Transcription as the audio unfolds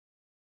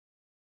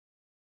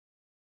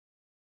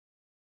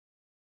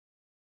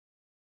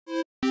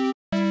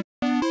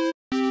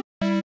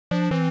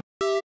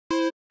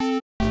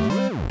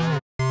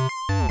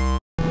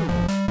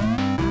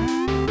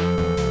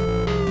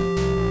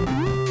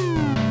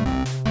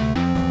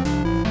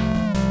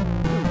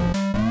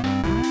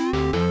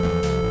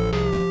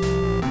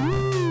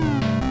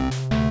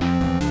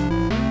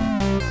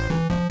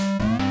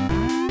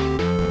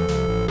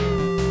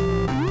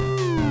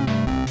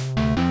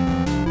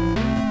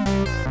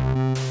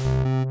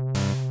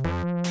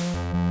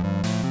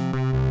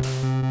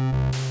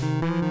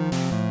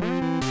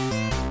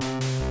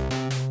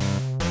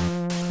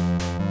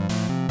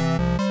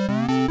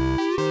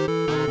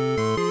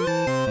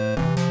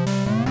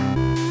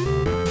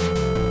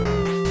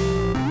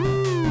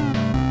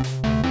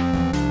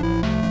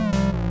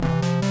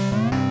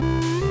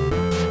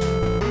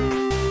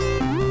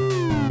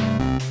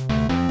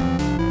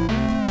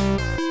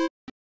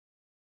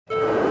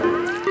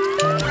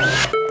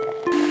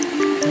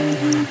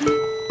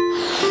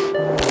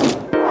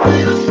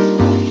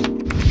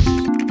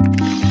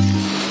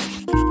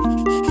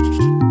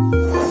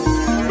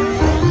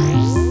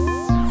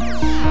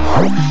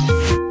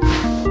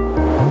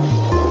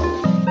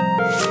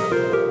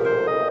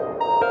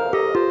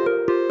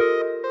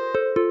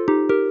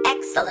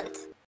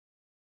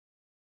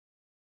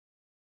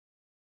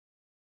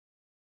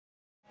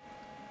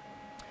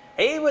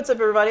what's up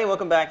everybody?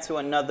 Welcome back to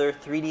another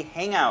 3D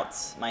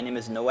Hangouts. My name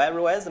is Noah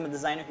Ruiz. I'm a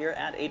designer here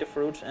at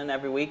Adafruit, and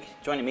every week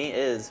joining me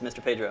is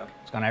Mr. Pedro.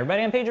 What's going on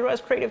everybody? I'm Pedro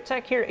Ruiz, Creative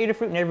Tech here at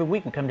Adafruit, and every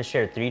week we come to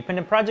share 3D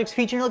printed projects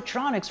featuring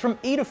electronics from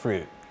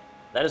Adafruit.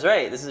 That is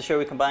right. This is a show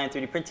we combine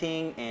 3D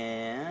printing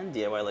and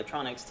DIY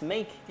electronics to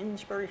make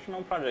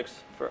inspirational projects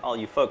for all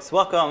you folks.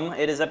 Welcome.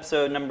 It is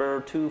episode number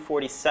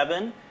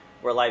 247.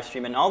 We're live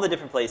streaming all the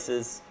different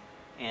places,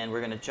 and we're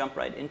going to jump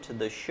right into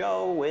the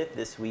show with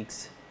this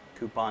week's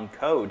coupon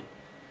code.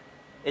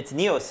 It's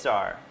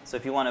NeoStar. So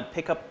if you want to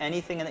pick up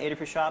anything in the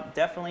Adafruit shop,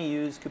 definitely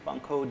use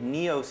coupon code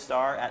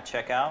NeoStar at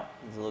checkout.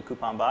 There's a little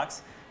coupon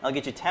box. I'll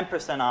get you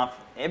 10% off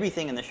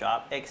everything in the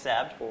shop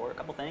except for a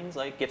couple things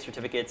like gift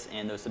certificates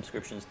and those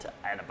subscriptions to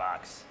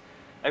Adabox.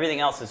 Everything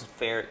else is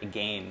fair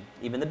game,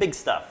 even the big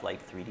stuff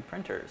like 3D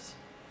printers.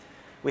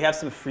 We have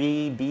some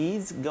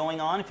freebies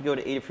going on. If you go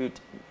to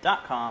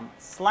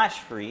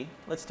adafruit.com/free,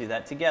 let's do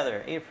that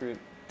together.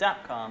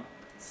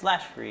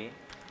 adafruit.com/free,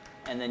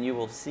 and then you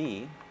will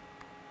see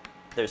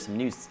there's some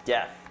new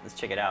stuff. Let's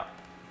check it out.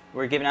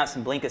 We're giving out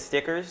some Blinka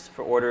stickers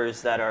for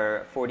orders that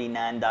are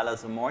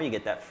 $49 or more. You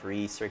get that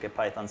free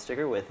CircuitPython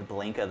sticker with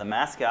Blinka the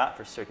mascot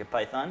for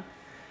CircuitPython.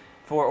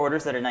 For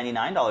orders that are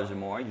 $99 or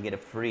more, you get a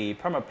free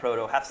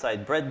PermaProto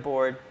half-side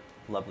breadboard,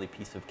 lovely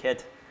piece of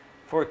kit.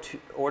 For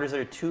orders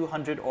that are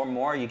 200 or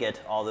more, you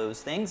get all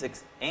those things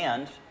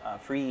and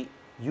free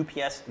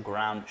UPS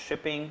ground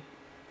shipping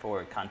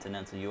for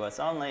continental US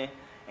only.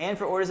 And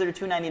for orders that are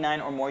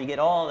 $299 or more, you get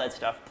all that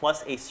stuff,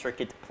 plus a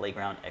Circuit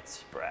Playground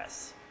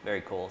Express. Very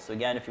cool. So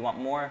again, if you want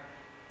more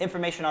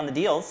information on the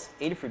deals,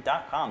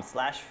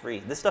 adafruit.com/free.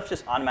 This stuff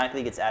just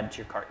automatically gets added to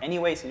your cart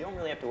anyway, so you don't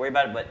really have to worry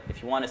about it. But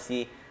if you want to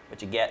see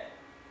what you get,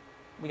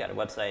 we got a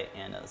website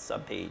and a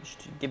subpage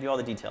to give you all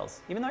the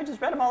details, even though I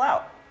just read them all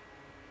out.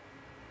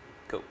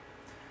 Cool.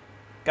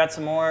 Got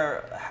some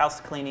more house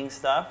cleaning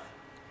stuff.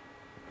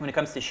 When it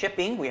comes to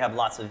shipping, we have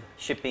lots of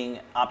shipping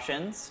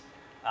options.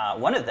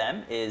 One of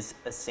them is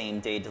a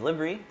same-day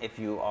delivery. If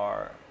you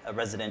are a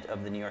resident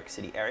of the New York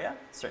City area,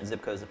 certain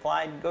zip codes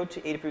apply. Go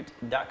to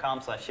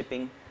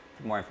adafruit.com/shipping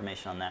for more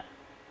information on that.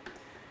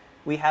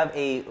 We have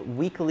a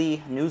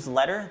weekly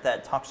newsletter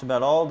that talks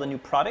about all the new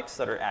products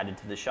that are added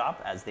to the shop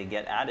as they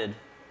get added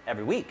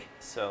every week.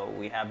 So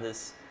we have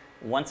this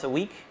once a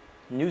week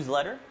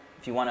newsletter.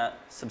 If you want to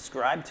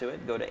subscribe to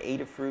it, go to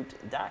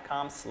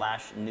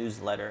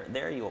adafruit.com/newsletter.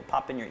 There you will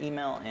pop in your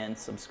email and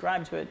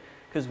subscribe to it,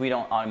 because we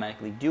don't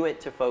automatically do it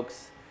to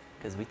folks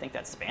because we think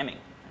that's spamming,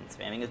 and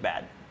spamming is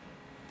bad.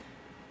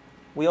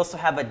 We also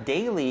have a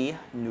daily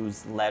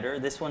newsletter.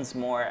 This one's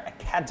more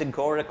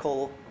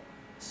categorical,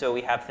 so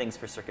we have things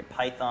for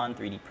CircuitPython,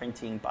 3D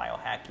printing,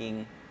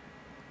 biohacking,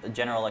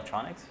 general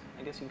electronics,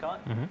 I guess you can call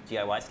it,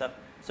 DIY stuff.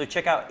 So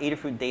check out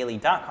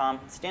adafruitdaily.com,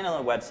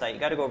 standalone website. You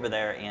got to go over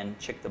there and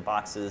check the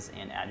boxes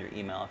and add your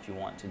email if you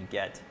want to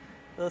get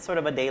sort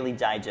of a daily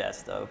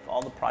digest of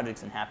all the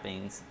projects and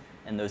happenings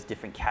in those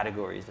different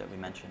categories that we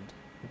mentioned.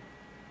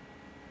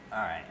 All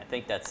right, I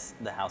think that's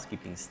the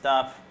housekeeping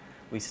stuff.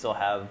 We still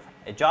have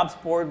a jobs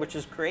board, which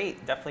is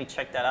great. Definitely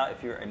check that out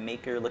if you're a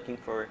maker looking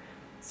for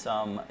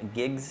some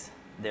gigs.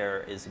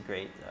 There is a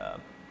great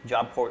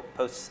job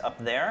posts up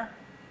there.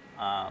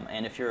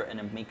 And if you're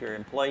a maker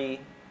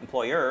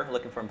employer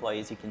looking for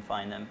employees, you can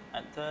find them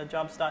at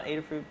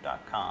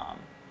jobs.adafruit.com.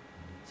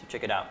 So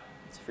check it out.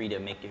 It's free to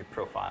make your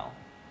profile,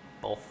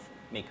 both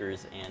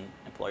makers and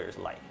employers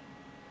alike.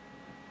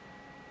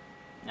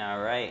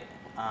 All right,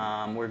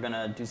 we're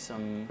gonna do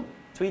some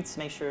tweets,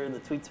 make sure the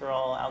tweets are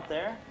all out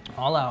there.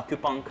 All out.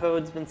 Coupon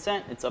code's been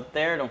sent, it's up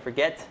there, don't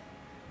forget.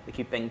 The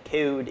coupon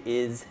code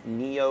is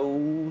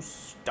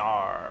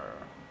NeoStar.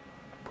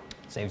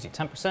 Saves you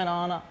 10%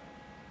 on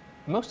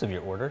most of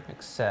your order,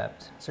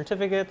 except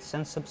certificates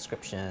and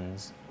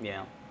subscriptions.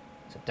 Yeah.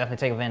 So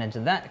definitely take advantage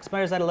of that.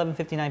 Expires at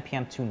 11:59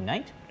 p.m.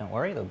 tonight. Don't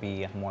worry, there'll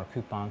be more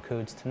coupon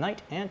codes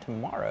tonight and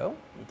tomorrow.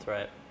 That's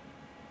right.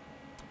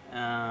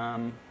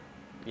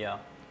 Yeah.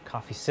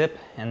 Coffee sip,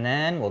 and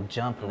then we'll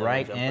jump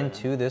right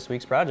into this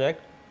week's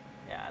project.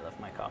 Yeah, I left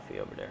my coffee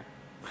over there.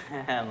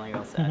 I'm like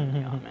all sad. Oh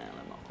man, I left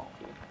my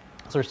coffee.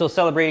 So we're still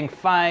celebrating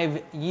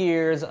 5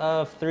 years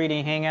of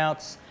 3D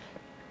Hangouts.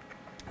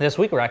 This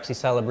week we're actually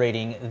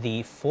celebrating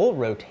the full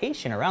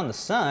rotation around the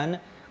sun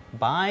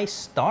by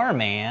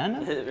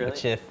Starman, Really?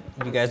 which if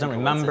you guys don't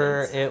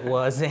remember, it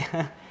was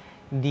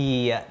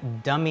the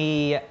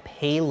dummy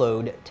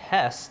payload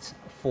test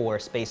for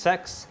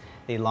SpaceX.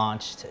 They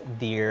launched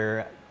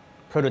their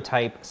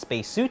prototype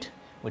spacesuit,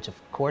 which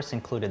of course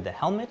included the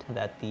helmet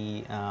that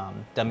the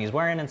dummy is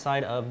wearing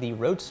inside of the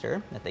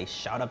Roadster that they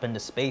shot up into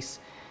space.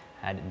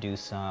 Had to do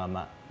some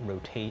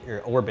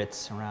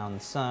orbits around the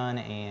sun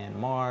and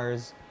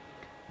Mars.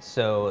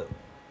 So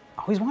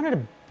I always wanted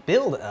to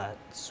build a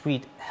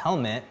sweet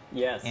helmet.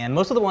 Yes. And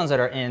most of the ones that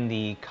are in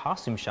the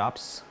costume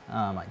shops,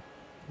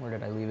 where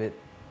did I leave it?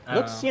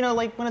 Looks, you know,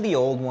 like one of the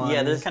old ones.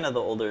 Yeah, there's kind of the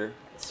older.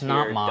 It's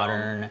not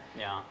modern. Dome.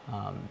 Yeah.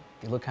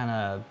 They look kind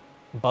of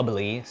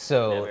bubbly.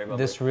 So bubbly.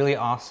 this really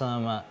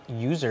awesome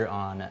user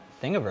on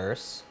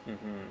Thingiverse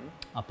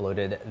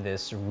uploaded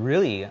this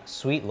really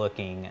sweet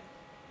looking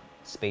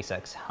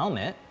SpaceX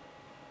helmet.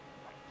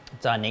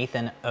 It's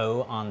Nathan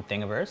O on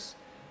Thingiverse,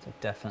 so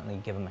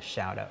definitely give him a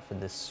shout out for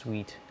this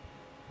sweet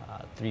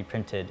 3D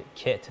printed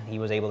kit. He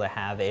was able to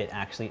have it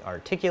actually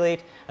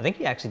articulate. I think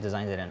he actually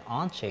designed it in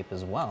Onshape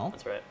as well.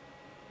 That's right.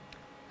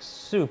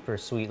 Super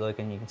sweet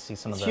looking. You can see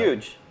some of the... It's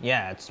huge.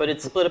 Yeah. But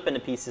it's split up into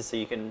pieces so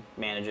you can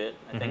manage it,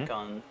 I think,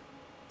 on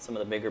some of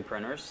the bigger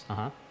printers.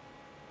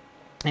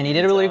 And he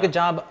did a really good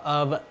job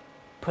of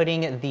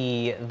putting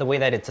the way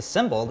that it's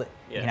assembled.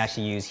 You can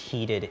actually use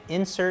heated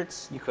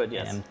inserts. You could,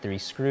 yes. And M3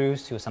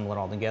 screws to assemble it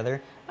all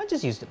together. I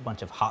just used a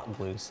bunch of hot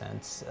glue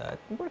since it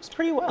works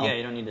pretty well. Yeah,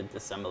 you don't need to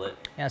disassemble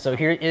it. Yeah, so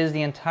here is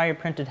the entire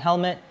printed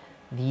helmet.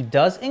 He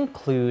does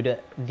include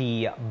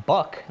the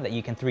buck that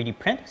you can 3D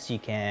print. So you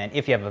can,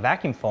 if you have a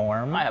vacuum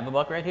form, I have a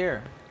buck right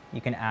here. You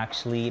can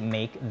actually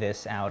make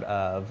this out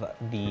of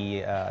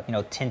the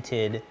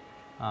tinted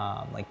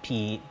like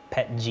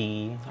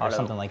PETG or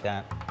something like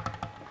that.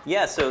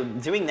 Yeah, so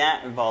doing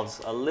that involves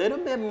a little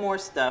bit more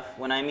stuff.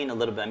 When I mean a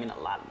little bit, I mean a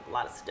lot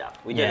of stuff.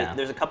 We did it.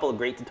 There's a couple of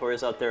great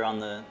tutorials out there on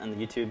the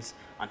YouTubes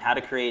on how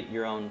to create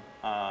your own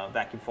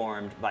vacuum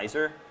formed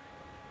visor.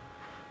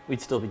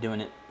 We'd still be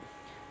doing it.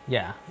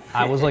 Yeah,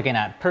 I was looking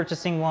at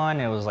purchasing one.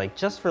 It was like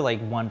just for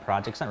like one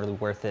project. It's not really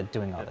worth it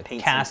doing all the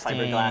casting.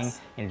 Fiberglass.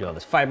 You do all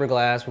this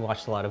fiberglass. We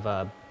watched a lot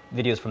of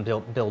videos from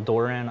Bill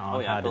Doran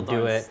on how to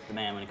do it. The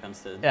man when it comes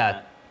to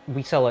that.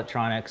 We sell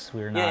electronics.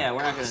 We're not. Yeah,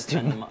 we're not going to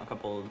spend a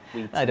couple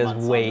weeks. That is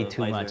way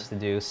too much to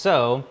do.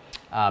 So,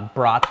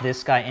 brought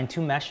this guy into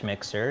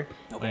Meshmixer,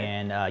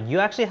 and you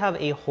actually have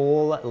a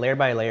whole layer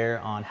by layer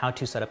on how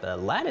to set up a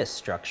lattice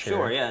structure.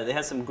 Sure. Yeah, they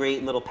have some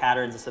great little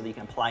patterns and stuff that you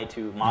can apply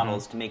to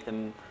models to make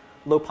them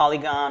low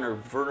polygon or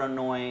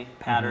Voronoi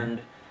patterned.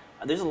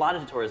 There's a lot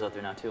of tutorials out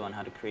there now too on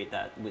how to create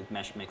that with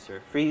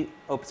Meshmixer. Free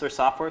open source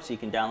software, so you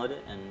can download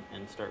it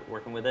and start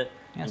working with it,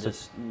 and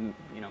just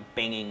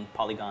banging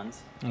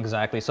polygons.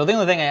 Exactly. So the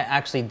only thing I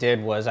actually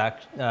did was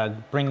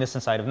bring this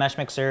inside of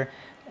Meshmixer,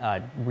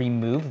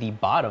 remove the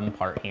bottom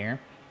part here,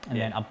 and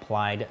then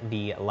applied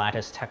the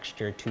lattice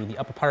texture to the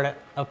upper part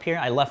up here.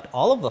 I left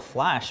all of the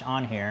flash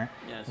on here.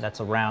 That's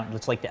around.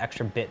 It's like the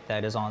extra bit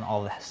that is on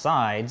all the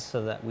sides,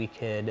 so that we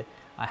could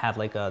have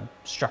like a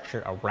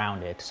structure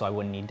around it, so I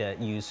wouldn't need to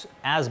use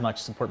as much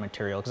support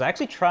material. Because I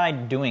actually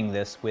tried doing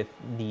this with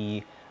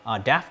the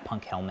Daft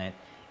Punk helmet,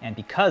 and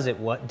because it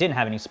didn't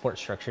have any support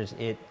structures,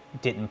 it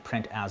didn't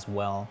print as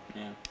well.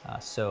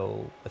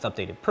 So with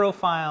updated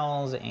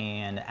profiles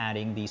and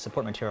adding the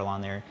support material on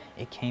there,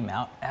 it came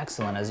out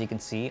excellent, as you can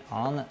see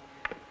on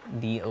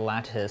the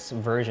lattice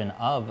version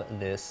of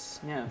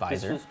this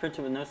visor. This was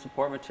printed with no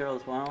support material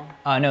as well?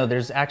 No,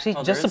 there's actually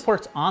just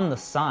supports on the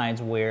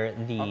sides where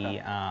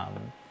the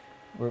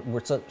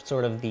we're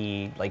sort of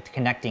the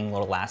connecting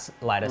little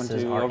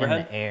lattices are in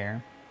the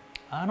air.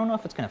 I don't know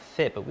if it's gonna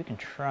fit, but we can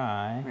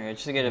try. Yeah,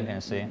 just to get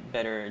a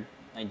better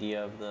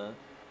idea of the.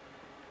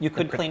 You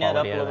could clean it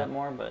up a little bit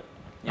more, but.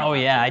 Oh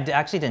yeah, I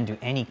actually didn't do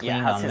any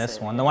cleaning on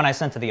this one. The one I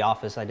sent to the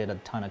office, I did a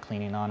ton of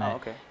cleaning on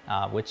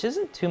it, which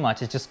isn't too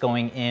much. It's just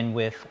going in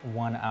with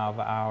one of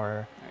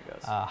our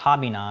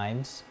hobby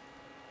knives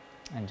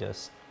and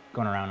just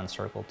going around in a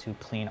circle to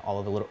clean all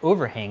of the little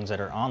overhangs that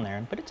are on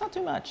there, but it's not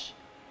too much.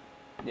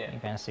 Yeah. You can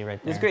kind of see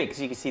right there. It's great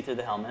because you can see through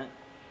the helmet.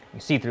 You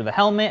see through the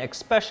helmet,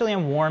 especially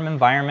in warm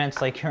environments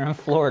like here in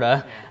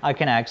Florida. I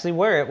can actually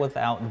wear it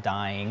without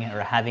dying or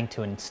having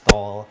to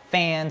install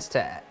fans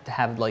to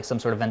have like some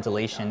sort of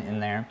ventilation in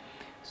there.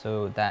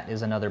 So that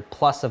is another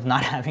plus of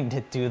not having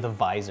to do the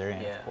visor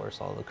and of course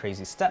all the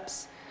crazy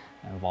steps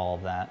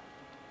involve that.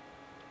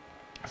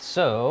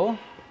 So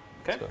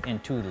let's go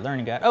into the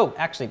learning guide. Oh,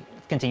 actually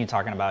continue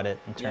talking about it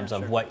in terms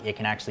of what it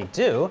can actually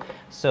do.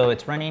 So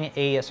it's running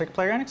a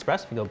CircuitPlayground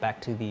Express. If we go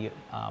back to the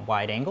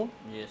wide angle.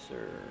 Yes,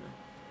 sir.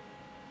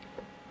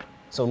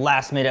 So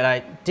last minute, I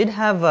did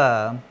have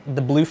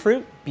the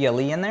Bluefruit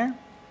BLE in there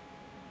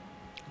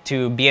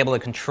to be able to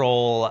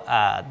control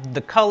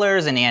the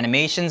colors and the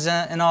animations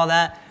and all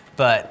that.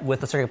 But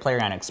with the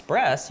CircuitPlayground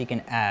Express, you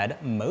can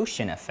add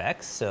motion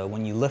effects. So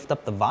when you lift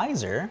up the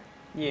visor,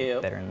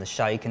 better in the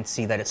shot, you can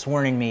see that it's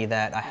warning me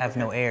that I have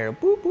no air.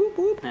 Boop, boop,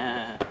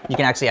 boop. You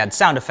can actually add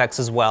sound effects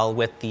as well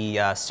with the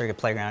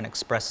CircuitPlayground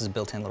Express's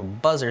built-in little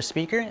buzzer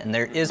speaker. And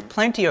there is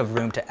plenty of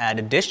room to add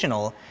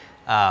additional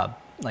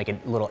like a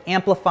little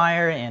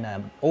amplifier and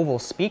an oval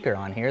speaker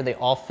on here. They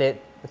all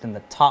fit within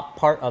the top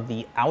part of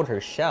the outer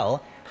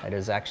shell that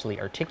is actually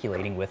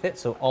articulating with it.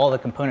 So all the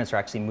components are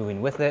actually moving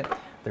with it.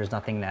 There's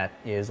nothing that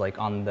is like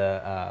on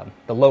the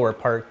lower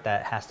part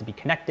that has to be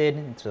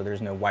connected, so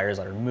there's no wires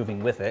that are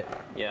moving with it.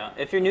 Yeah,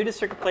 if you're new to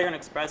CircuitPlayground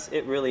Express,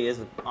 it really is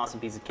an awesome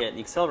piece of kit.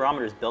 The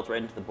accelerometer is built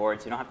right into the board,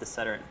 so you don't have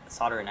to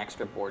solder an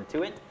extra board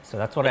to it. So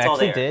that's what I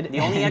actually did. The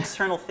only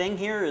external thing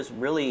here is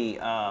really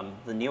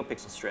the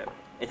NeoPixel strip.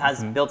 It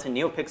has built-in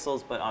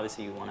NeoPixels, but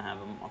obviously you want to have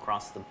them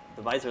across the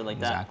visor like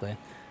that. Exactly.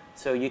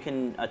 So you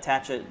can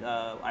attach it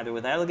either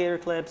with alligator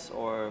clips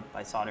or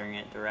by soldering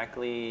it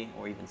directly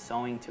or even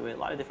sewing to it. A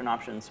lot of different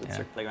options with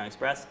CircuitPlayground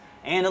Express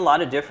and a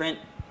lot of different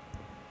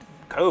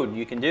code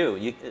you can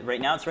do. Right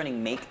now it's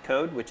running Make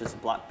Code, which is a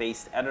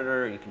block-based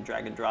editor. You can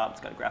drag and drop.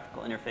 It's got a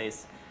graphical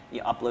interface.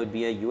 You upload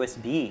via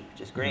USB,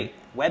 which is great.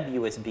 Web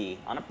USB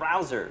on a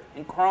browser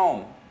in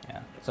Chrome.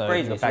 Yeah. So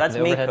crazy. So that's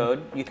Make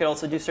Code. You could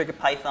also do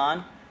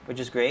CircuitPython, which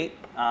is great.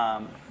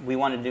 We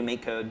wanted to do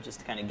Make Code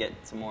just to kind of get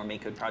some more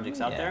Make Code projects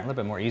out there. A little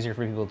bit more easier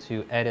for people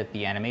to edit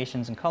the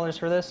animations and colors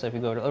for this. So if you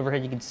go to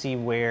overhead, you can see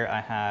where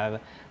I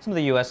have some of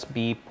the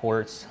USB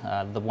ports.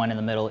 The one in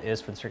the middle is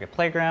for the Circuit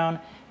Playground.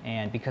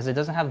 And because it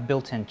doesn't have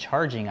built-in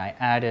charging, I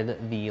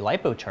added the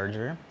LiPo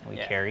charger we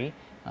carry.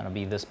 That'll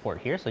be this port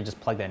here. So you just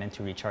plug that in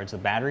to recharge the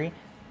battery,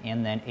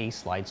 and then a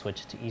slide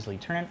switch to easily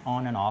turn it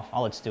on and off.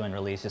 All it's doing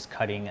really is just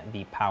cutting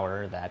the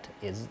power that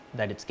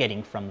it's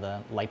getting from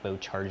the LiPo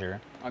charger.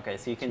 Okay,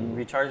 so you can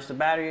recharge the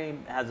battery. It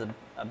has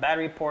a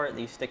battery port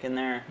that you stick in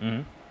there,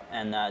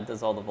 and it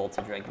does all the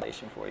voltage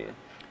regulation for you.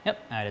 Yep,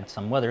 added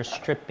some weather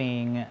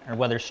stripping, or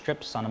weather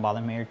strips on the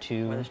bottom here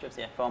to... Weather strips,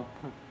 yeah, foam.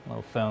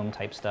 Little foam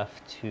type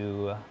stuff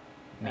to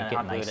make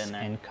it nice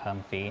and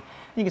comfy.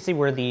 You can see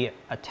where the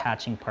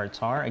attaching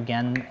parts are.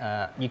 Again,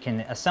 you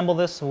can assemble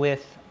this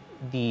with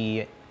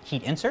the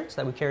heat inserts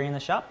that we carry in the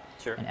shop,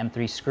 and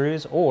M3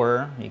 screws,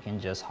 or you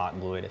can just hot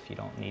glue it if you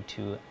don't need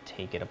to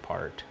take it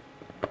apart.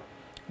 You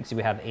can see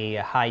we have a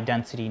high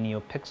density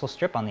NeoPixel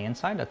strip on the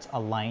inside that's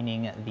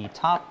aligning the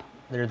top,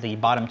 the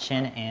bottom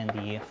chin, and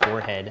the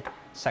forehead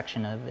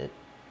section of it.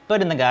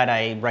 But in the guide,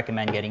 I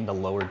recommend getting the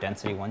lower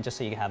density one just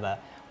so you have a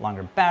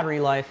longer battery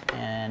life,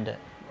 and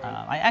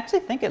I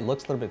actually think it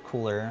looks a little bit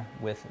cooler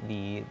with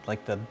the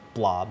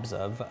blobs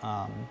of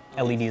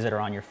LEDs that are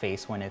on your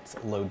face when it's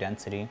low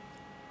density.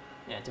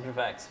 Yeah, different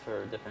effects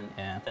for different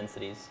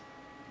densities.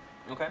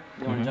 Okay,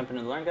 you want to jump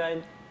into the Learn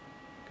Guide?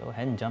 Go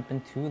ahead and jump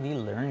into the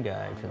Learn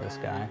Guide for this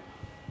guy.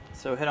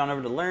 So head on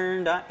over to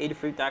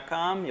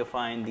learn.adafruit.com. You'll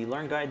find the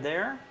Learn Guide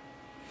there.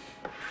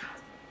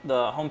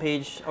 The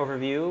homepage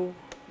overview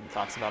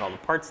talks about all the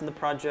parts in the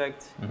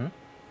project,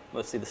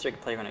 mostly the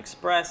Circuit Playground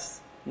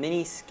Express.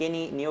 Mini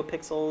skinny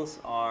NeoPixels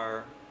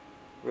are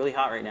really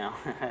hot right now.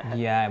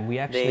 Yeah, we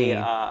actually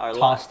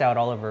tossed out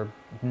all of our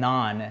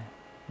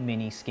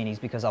non-mini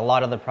skinnies because a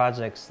lot of the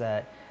projects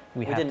that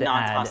we have to add... We did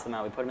not toss them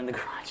out, we put them in the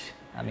garage.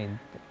 I mean,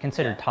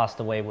 considered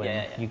tossed away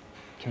when you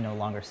can no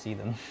longer see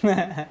them.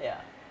 Yeah.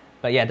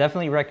 But yeah,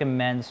 definitely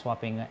recommend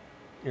swapping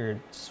or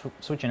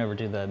switching over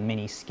to the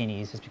mini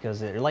skinnies just because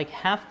they're like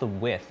half the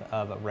width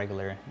of a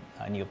regular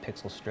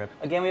NeoPixel strip.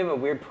 Again, we have a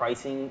weird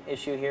pricing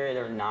issue here.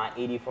 They're not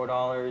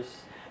 $84.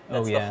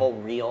 That's the whole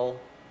reel.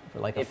 For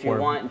like if you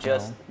want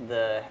just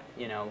the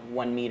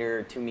 1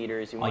 meter, 2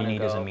 meters, all you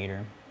need is a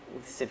meter.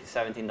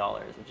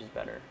 $17, which is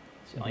better.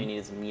 So all you need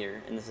is a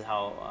meter, and this is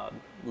how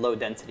low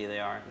density they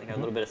are. They got a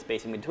little bit of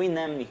spacing between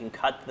them. You can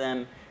cut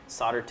them,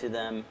 solder to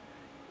them.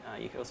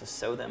 You can also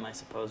sew them, I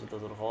suppose, with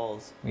those little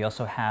holes. We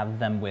also have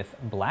them with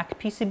black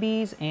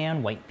PCBs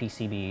and white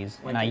PCBs,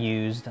 and I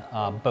used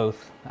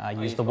both. I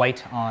used the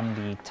white on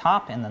the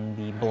top and then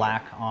the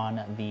black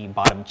on the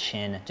bottom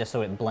chin, just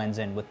so it blends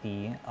in with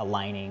the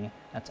lining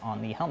that's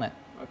on the helmet.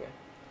 Okay,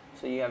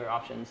 so you have your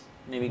options.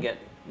 Maybe get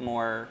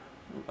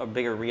a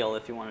bigger reel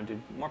if you want to do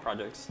more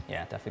projects.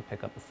 Yeah, definitely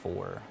pick up a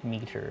 4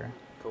 meter.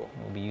 Cool.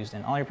 It will be used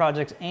in all your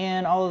projects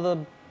and all of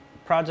the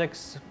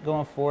projects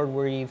going forward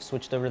where you've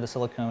switched over to the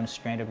silicone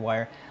stranded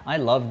wire. I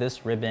love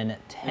this ribbon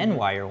 10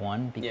 wire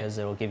one because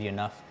it'll give you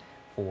enough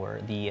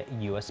for the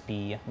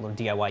USB, little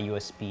DIY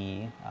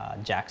USB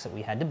jacks that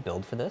we had to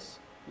build for this.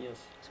 Yes.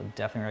 So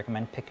definitely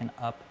recommend picking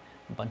up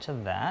a bunch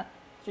of that.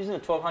 It's using a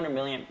 1200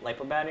 milliamp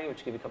LiPo battery, which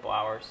will give you a couple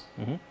hours.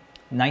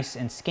 Nice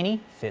and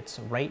skinny, fits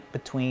right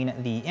between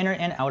the inner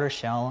and outer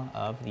shell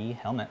of the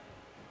helmet.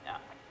 Yeah.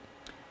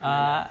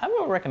 I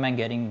will recommend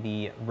getting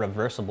the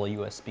reversible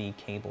USB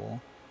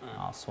cable.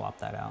 I'll swap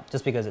that out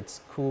just because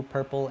it's cool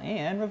purple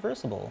and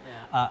reversible.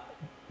 Yeah.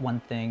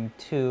 One thing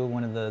too,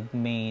 one of the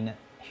main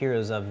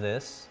heroes of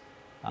this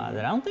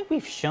that I don't think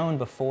we've shown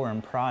before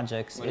in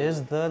projects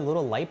is the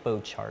little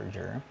LiPo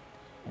charger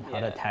and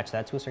how to attach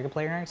that to a Circuit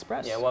Playground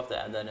Express. Yeah, we'll have to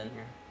add that in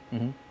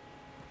here.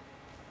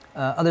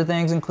 Other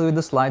things include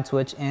the slide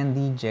switch and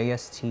the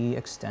JST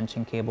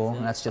extension cable,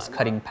 and that's just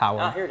cutting power.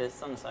 Ah, here it is,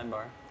 it's on the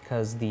sidebar.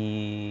 Because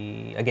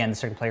the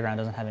Circuit Playground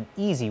doesn't have an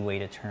easy way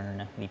to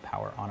turn the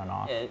power on and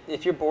off. Yeah,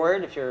 if you're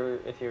bored, if your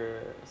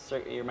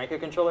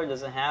microcontroller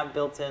doesn't have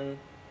built-in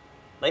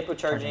LiPo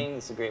charging,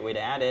 this is a great way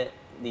to add it.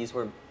 These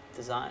were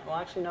designed. Well,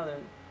 actually, no,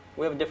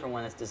 we have a different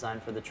one that's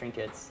designed for the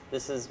trinkets.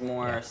 This is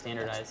more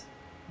standardized.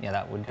 Yeah,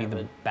 that would be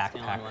the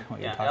backpack.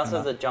 It also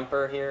has a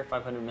jumper here,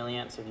 500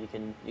 milliamps, so you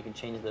can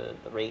change the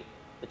rate,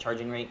 the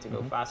charging rate to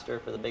go faster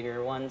for the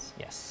bigger ones.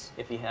 Yes.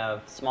 If you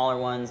have smaller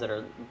ones that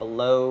are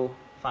below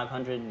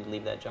 500, you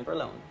leave that jumper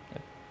alone,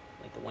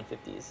 like the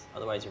 150s.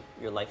 Otherwise,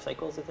 your life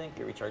cycles, I think,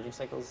 your recharging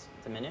cycles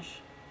diminish.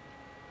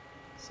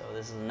 So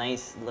this is a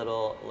nice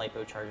little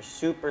LiPo charger,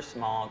 super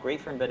small,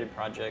 great for embedded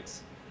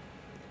projects.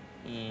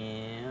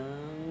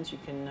 And you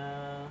can,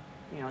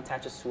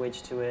 attach a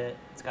switch to it.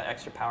 It's got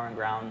extra power and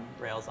ground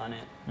rails on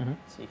it,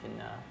 so you can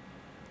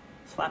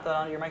slap that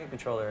onto your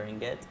microcontroller and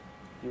get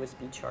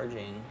USB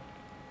charging.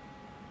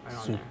 Right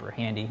on Super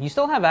handy. You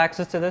still have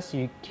access to this.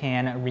 You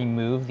can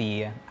remove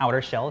the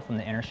outer shell from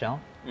the inner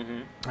shell.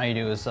 All you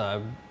do is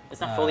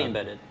it's not fully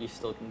embedded. You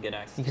still can get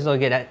access. You can still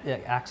get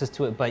access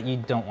to it, but you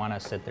don't want to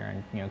sit there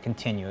and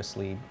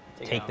continuously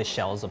take the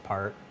shells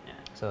apart. Yeah.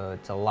 So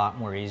it's a lot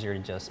more easier to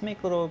just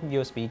make little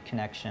USB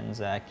connections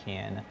that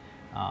can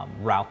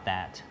route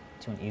that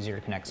to an easier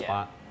to connect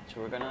spot. Which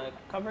we're gonna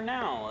cover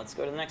now. Let's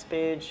go to the next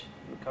page.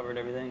 We covered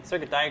everything.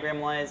 Circuit diagram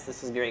wise,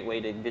 this is a great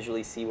way to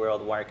visually see where all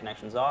the wire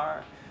connections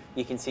are.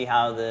 You can see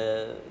how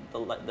the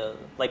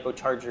LiPo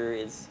charger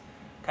is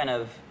kind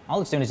of... All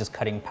it's doing is just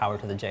cutting power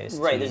to the JST.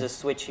 Right, there's a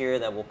switch here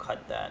that will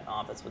cut that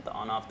off. That's what the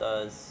on-off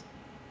does.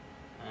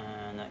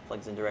 And that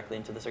plugs in directly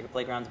into the Circuit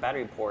Playground's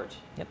battery port.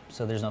 Yep,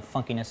 so there's no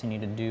funkiness you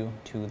need to do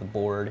to the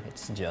board.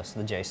 It's just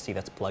the JST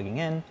that's plugging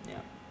in. Yeah.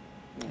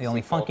 The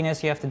only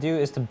funkiness you have to do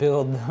is to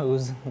build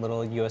those little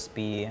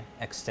USB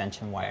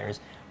extension wires.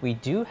 We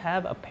do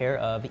have a pair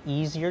of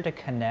easier to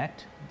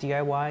connect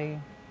DIY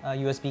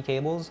USB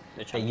cables.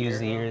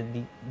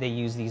 They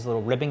use these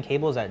little ribbon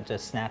cables that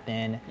just snap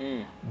in,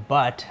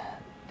 but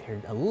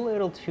they're a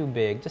little too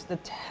big, just a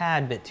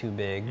tad bit too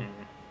big.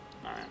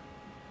 All right.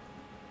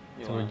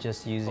 So we're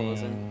just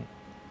using.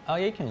 Oh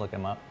yeah, you can look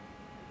them up.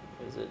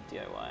 What is it?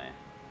 DIY.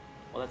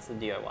 Well, that's the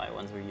DIY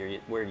ones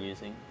we're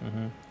using.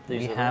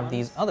 We have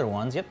these other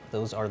ones. Yep,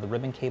 those are the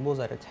ribbon cables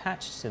that are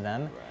attached to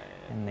them,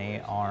 and they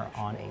are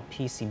on a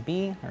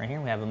PCB. Right here,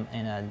 we have them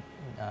in a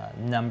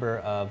number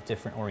of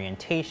different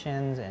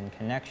orientations and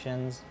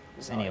connections.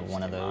 Just any of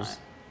one of those.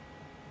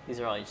 These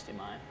are all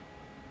HDMI.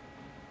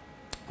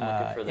 I'm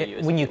looking for the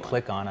USB when you one.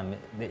 click on them,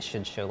 it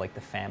should show like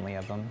the family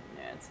of them.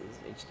 Yeah, it says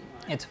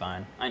HDMI. It's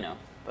fine. I know,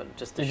 but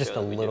just to They're just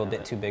show a that we do little have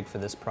bit it. too big for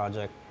this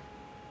project.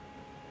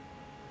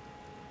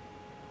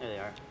 There they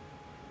are.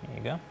 There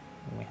you go.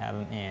 And we have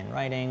them in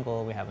right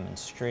angle. We have them in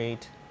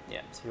straight.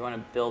 Yeah, so if you want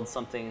to build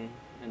something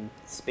and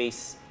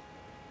space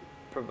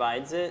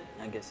provides it,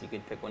 I guess you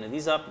could pick one of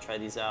these up and try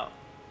these out.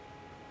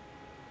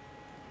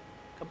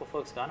 A couple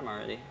folks got them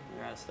already.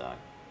 They're out of stock.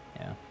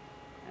 Yeah.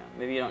 Yeah,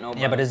 maybe you don't know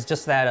about Yeah, but it's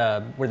just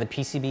that where the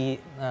PCB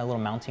little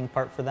mounting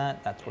part for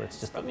that, that's where it's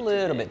just a probably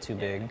little bit too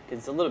big. Because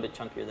it's a little bit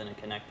chunkier than a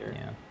connector.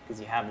 Yeah.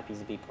 Because you have the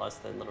PCB plus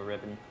the little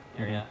ribbon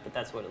area, but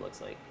that's what it looks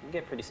like. You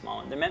get pretty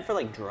small. They're meant for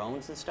like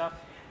drones and stuff.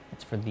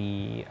 It's for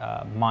the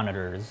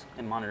monitors.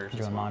 And monitors as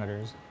Drone well.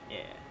 monitors.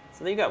 Yeah.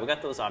 So there you go. We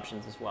got those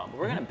options as well. But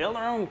we're going to build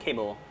our own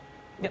cable.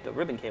 With the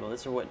ribbon cable.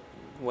 This is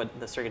what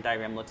the circuit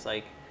diagram looks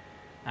like.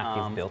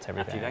 After you've built everything.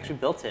 After you've actually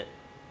built it.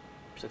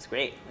 Which looks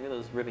great. Look at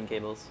those ribbon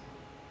cables.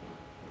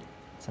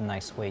 It's a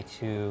nice way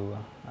to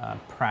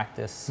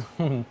practice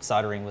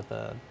soldering with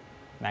a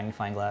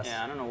magnifying glass.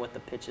 Yeah, I don't know what the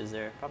pitch is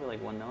there. Probably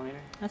like 1 millimeter.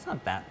 That's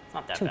not that. It's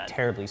not that too bad.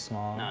 terribly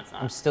small. No, it's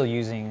not. I'm still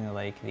using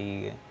like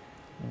the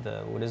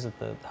what is it?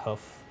 The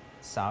Huff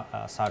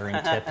soldering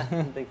tip.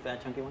 Big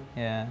fat chunky one.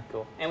 Yeah.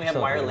 Cool. And we have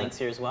So wire good. links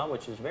here as well,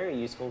 which is very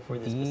useful for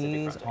this specific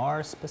These project.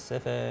 are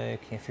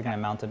specific. If you're going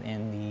to mount them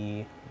in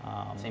the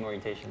Same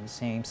orientation.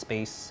 same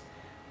space,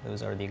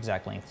 those are the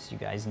exact lengths you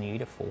guys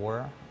need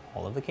for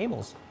all of the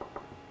cables.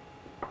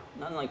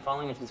 Nothing like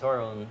following a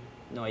tutorial and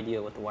no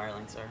idea what the wire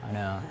links are. I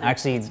know.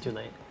 Actually, It's too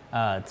late.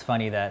 it's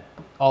funny that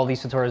all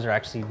these tutorials are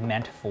actually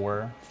meant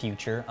for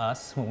future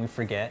us when we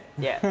forget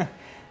Yeah.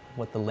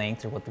 what the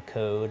length or what the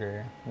code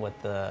or what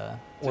the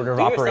So order of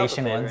do yourself a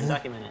operation favor was. and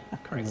document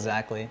it correctly.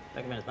 Exactly.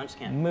 Document as much as you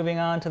can. Moving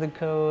on to the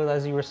code,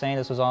 as you were saying,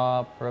 this was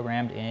all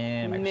programmed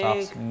in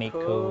Microsoft's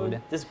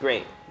MakeCode. This is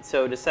great.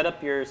 So to set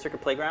up your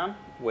Circuit Playground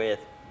with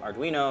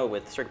Arduino,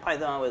 with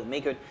CircuitPython, with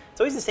MakeCode, it's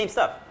always the same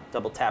stuff.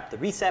 Double tap the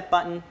reset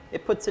button.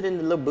 It puts it in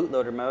the little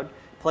bootloader mode.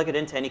 Plug it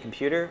into any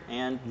computer,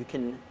 and you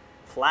can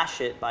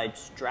flash it by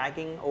just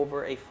dragging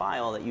over a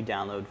file that you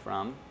download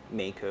from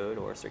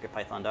MakeCode or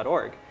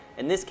CircuitPython.org.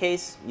 In this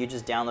case, you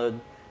just download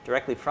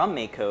directly from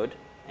MakeCode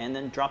and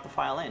then drop the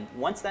file in.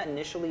 Once that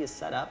initially is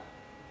set up,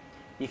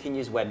 you can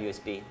use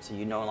WebUSB, so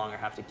you no longer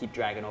have to keep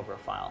dragging over a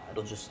file.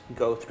 It'll just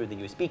go through the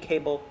USB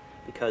cable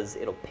because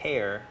it'll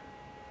pair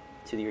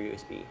to your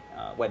USB,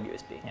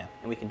 WebUSB. Yeah.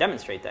 And we can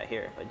demonstrate that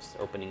here by just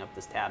opening up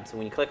this tab. So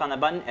when you click on that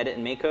button, Edit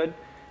in MakeCode,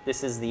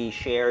 this is the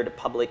shared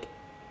public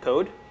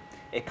code.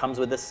 It comes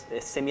with a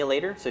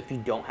simulator, so if you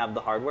don't have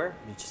the hardware,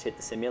 you just hit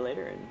the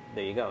simulator and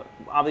there you go.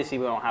 Obviously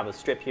we don't have a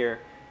strip here,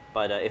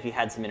 but if you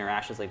had some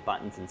interactions like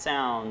buttons and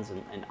sounds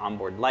and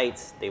onboard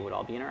lights, they would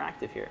all be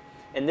interactive here.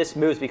 And this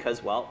moves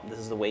because, well, this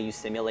is the way you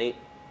simulate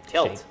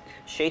tilt,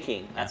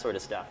 shaking, that sort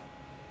of stuff.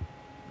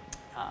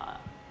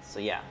 So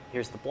yeah,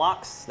 here's the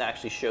blocks. That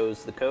actually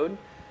shows the code.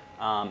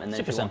 And then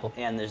Super simple.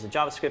 And there's the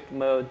JavaScript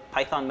mode.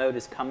 Python mode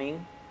is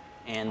coming.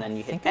 And then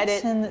you hit I think edit.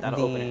 it's in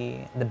That'll open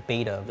it. the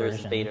beta There's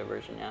version. the beta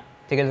version, yeah.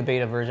 To get the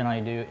beta version, all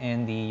you do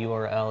in the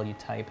URL, you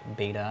type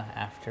beta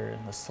after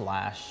the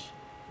slash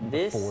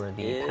before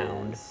the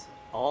pound. This is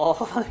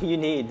all you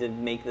need to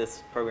make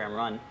this program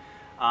run.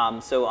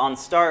 So on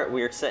start,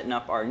 we're setting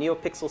up our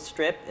NeoPixel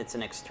strip. It's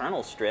an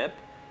external strip,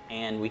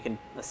 and we can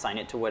assign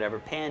it to whatever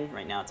pin.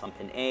 Right now it's on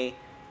pin A,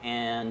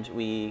 and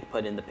we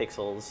put in the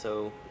pixels.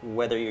 So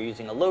whether you're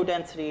using a low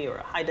density or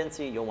a high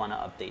density, you'll want to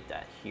update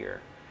that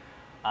here.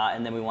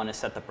 And then we want to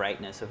set the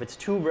brightness. So if it's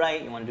too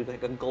bright, you want to do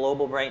like a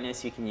global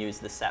brightness, you can use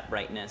the set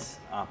brightness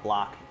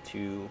block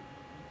to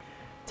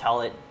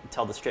tell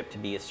the strip to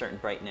be a certain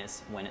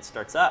brightness when it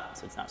starts up,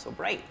 so it's not so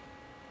bright.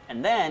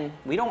 And then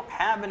we don't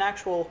have an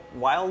actual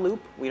while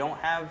loop. We don't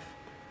have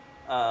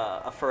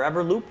a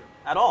forever loop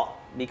at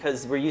all,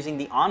 because we're using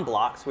the on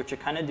blocks, which are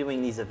kind of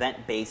doing these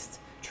event-based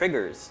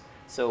triggers.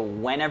 So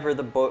whenever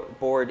the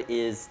board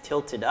is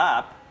tilted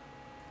up,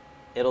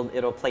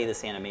 it'll play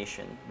this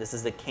animation. This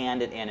is the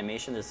candid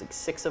animation. There's like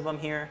 6 of them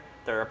here.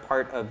 They're a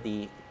part of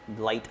the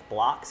light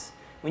blocks.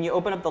 When you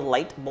open up the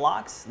light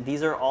blocks,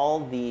 these are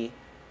all the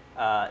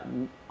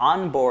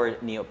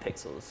onboard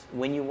NeoPixels.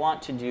 When you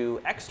want to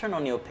do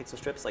external NeoPixel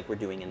strips, like we're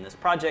doing in this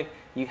project,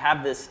 you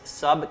have this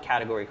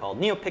subcategory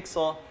called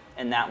NeoPixel,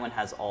 and that one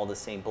has all the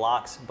same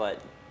blocks,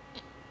 but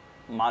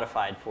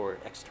modified for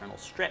external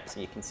strips.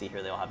 And you can see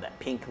here they all have that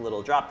pink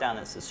little drop down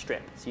that says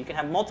strip. So you can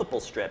have multiple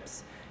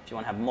strips. If you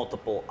want to have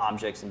multiple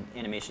objects and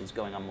animations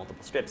going on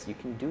multiple strips, you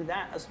can do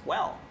that as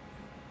well.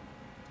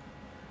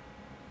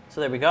 So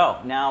there we go.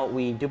 Now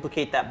we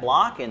duplicate that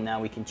block, and now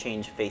we can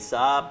change face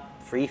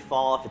up, free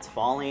fall if it's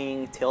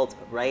falling, tilt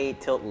right,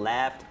 tilt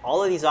left.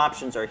 All of these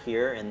options are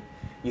here, and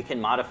you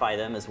can modify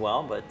them as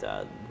well,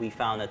 but we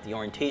found that the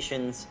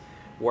orientations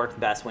work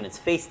best when it's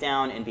face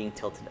down and being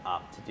tilted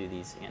up to do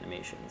these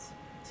animations.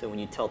 So when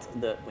you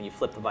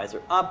flip the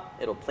visor up,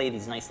 it'll play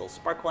these nice little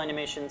sparkle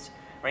animations.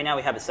 Right now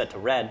we have it set to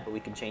red, but we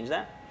can change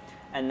that.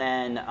 And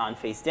then on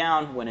face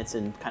down, when it's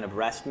in kind of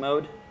rest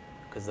mode,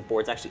 because the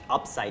board's actually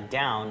upside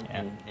down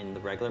in the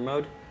regular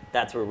mode,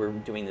 that's where we're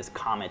doing this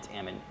comet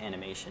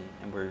animation.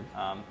 And we're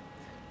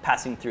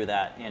passing through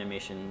that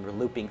animation. We're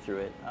looping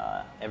through it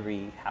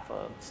every half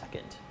a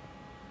second.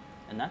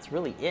 And that's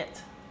really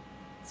it.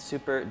 It's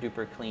super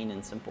duper clean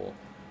and simple.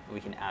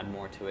 We can add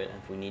more to it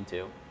if we need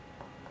to.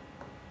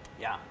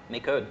 Yeah,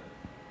 make code.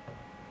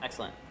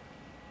 Excellent.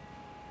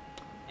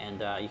 And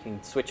you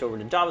can switch over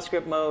to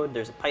JavaScript mode.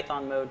 There's a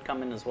Python mode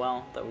coming as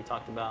well that we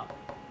talked about.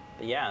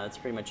 But yeah, that's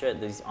pretty much it.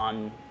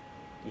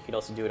 You could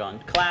also do it on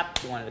clap.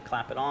 If you wanted to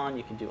clap it on,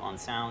 you could do on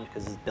sound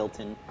because it's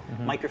built-in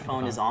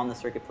microphone is on the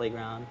Circuit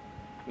Playground.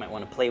 You might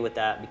want to play with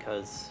that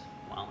because,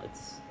 well,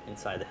 it's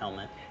inside the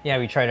helmet. Yeah,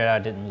 we tried it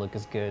out. It didn't look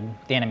as good.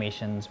 The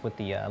animations with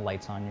the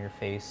lights on your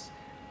face.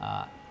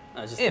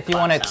 If you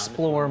want to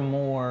explore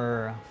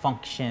more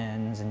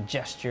functions and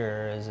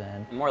gestures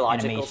and more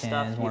logical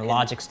stuff, more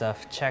logic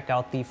stuff, check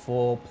out the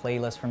full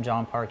playlist from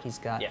John Park. He's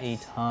got a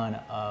ton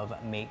of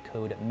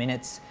MakeCode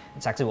minutes.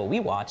 It's actually what we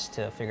watched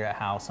to figure out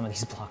how some of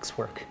these blocks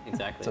work.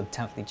 Exactly. So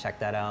definitely check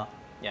that out.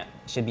 Yeah.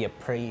 It should be a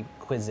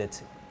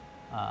prerequisite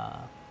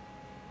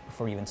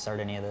before you even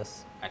start any of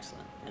this.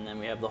 Excellent. And then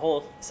we have the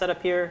whole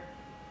setup here,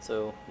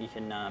 so you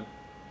can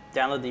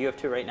download the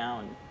UF2 right now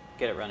and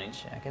get it running.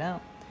 Check it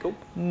out. Cool.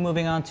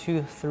 Moving on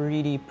to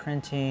 3D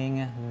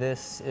printing.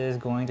 This is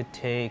going to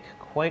take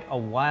quite a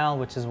while,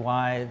 which is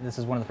why this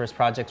is one of the first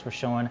projects we're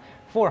showing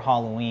for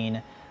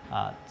Halloween,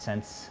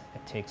 since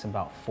it takes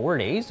about 4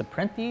 days to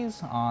print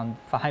these on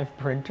 5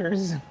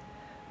 printers.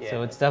 Yeah,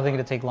 so it's definitely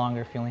going to take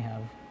longer if you only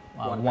have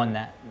one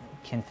that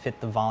can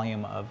fit the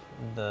volume of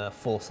the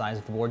full size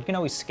of the board. You can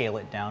always scale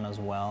it down as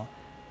well.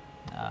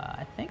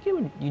 I think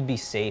you'd be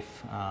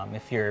safe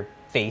if your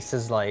face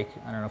is like,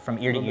 I don't know, from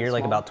ear to ear,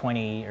 like about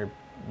 20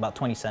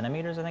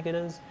 centimeters, I think it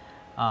is.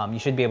 You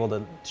should be able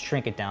to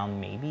shrink it down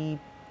maybe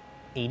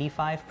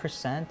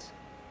 85%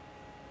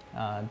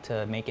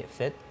 to make it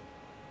fit.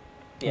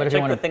 Yeah, but if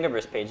check the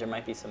Thingiverse page. There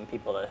might be some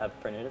people that have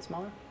printed it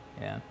smaller.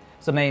 Yeah.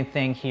 So the main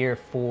thing here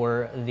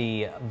for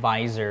the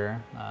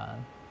visor,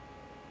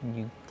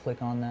 you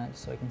click on that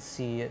so I can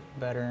see it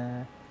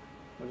better.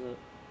 What is it?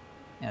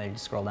 Yeah, you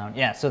just scroll down.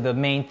 Yeah, so the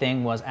main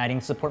thing was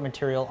adding support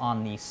material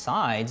on the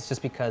sides,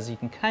 just because you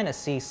can kind of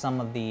see some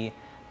of the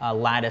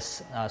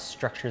lattice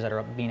structures that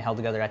are being held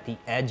together at the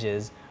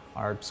edges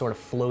are sort of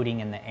floating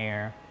in the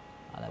air.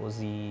 That was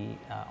the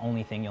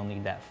only thing you'll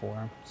need that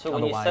for. So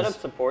when you set up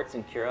supports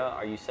in Cura,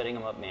 are you setting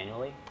them up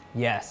manually?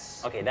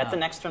 Yes. Okay, that's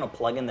an external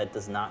plugin that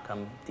does not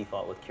come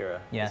default with Cura.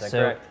 Yeah, is that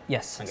correct?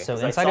 Yes. Okay, so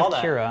inside of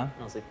Cura,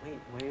 I was like, wait,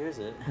 where is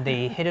it?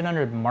 They hid it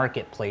under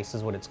Marketplace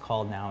is what it's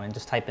called now, and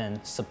just type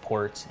in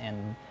support,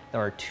 and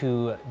there are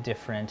 2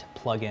 different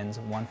plugins,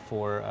 one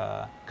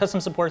for custom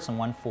supports and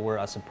one for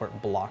a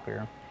support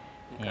blocker.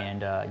 Okay.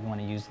 And you want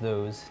to use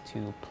those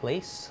to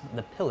place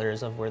the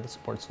pillars of where the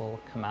supports will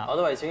come out.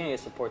 Otherwise, you're going to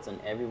get supports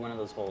on every one of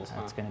those holes.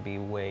 That's going to be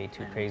way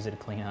too crazy to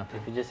clean up.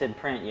 If you just hit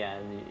print, yeah,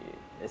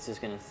 it's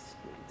just going to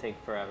take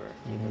forever,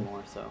 even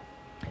more so.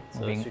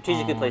 So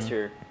strategically place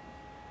your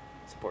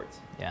supports.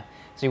 Yeah.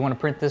 So you want to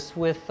print this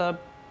with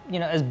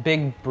as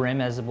big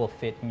brim as it will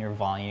fit in your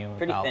volume.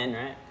 Pretty thin,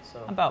 right?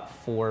 So about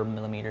 4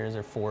 millimeters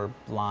or 4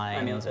 lines.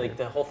 I mean, like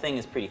the whole thing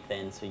is pretty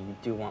thin, so you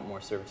do want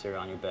more surface area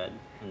on your bed.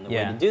 And the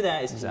way to do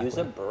that is to use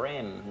a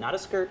brim, not a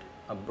skirt,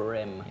 a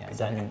brim, because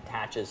that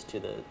attaches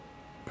to the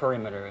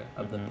perimeter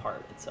of the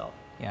part itself.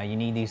 Yeah, you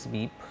need these to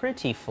be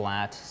pretty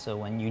flat, so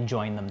when you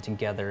join them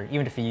together,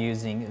 even if you're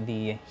using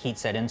the heat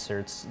set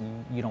inserts,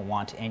 you don't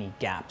want any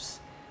gaps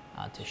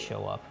to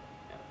show up.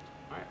 Yeah.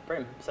 All right,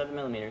 brim, 7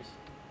 millimeters.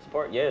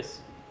 Support,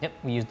 yes. Yep,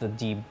 we use the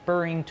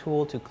deburring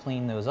tool to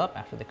clean those up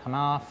after they come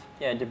off.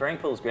 Yeah, deburring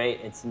tool is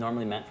great. It's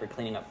normally meant for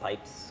cleaning up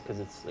pipes because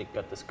it's like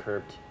got this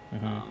curved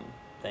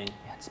thing.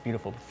 Yeah, it's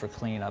beautiful for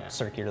cleaning up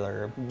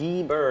circular.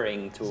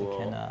 Deburring tool. So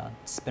you can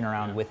spin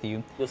around with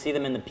you. You'll see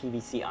them in the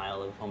PVC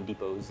aisle of Home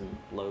Depots and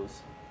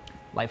Lowe's.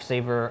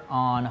 Lifesaver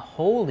on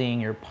holding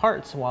your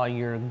parts while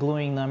you're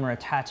gluing them or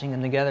attaching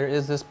them together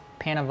is this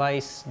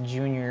Panavice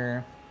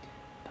Junior.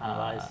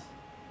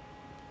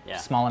 Yeah,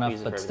 small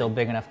enough but still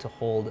big enough to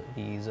hold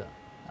these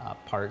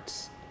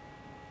parts.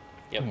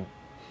 Yep.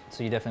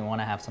 So you definitely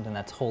want to have something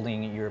that's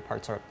holding your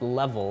parts up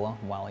level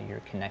while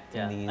you're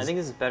connecting these. I think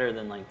this is better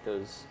than like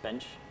those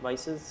bench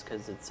vices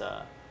because it's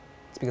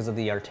because of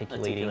the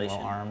articulating little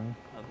arm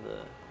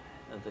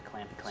of the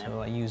clamp. So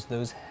I use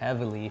those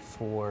heavily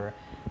for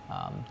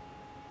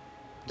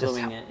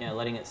gluing it,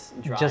 letting it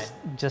dry.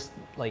 Just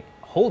like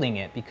holding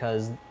it,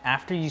 because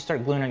after you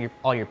start gluing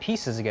all your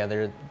pieces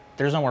together,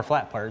 there's no more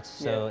flat parts,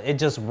 so it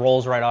just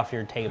rolls right off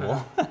your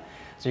table.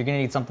 So you're gonna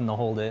need something to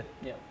hold it.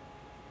 Yeah.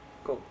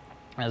 Cool.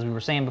 As we were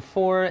saying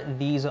before,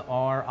 these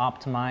are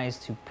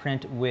optimized to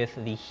print with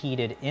the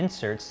heated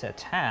inserts to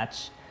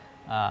attach,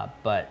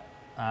 but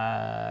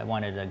I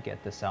wanted to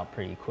get this out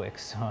pretty quick,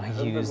 so I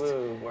used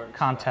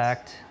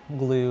contact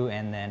glue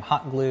and then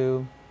hot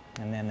glue,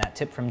 and then that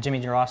tip from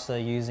Jimmy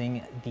DeRosa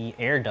using the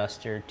air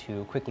duster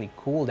to quickly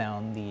cool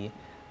down the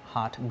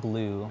hot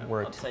glue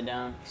worked upside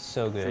down.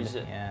 So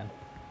good.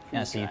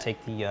 Yeah, so you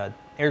take the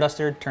air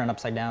duster, turn it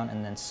upside down,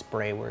 and then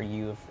spray where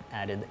you've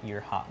added your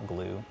hot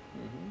glue.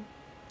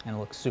 And it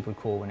looks super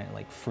cool when it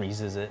like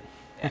freezes it.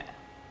 Yeah.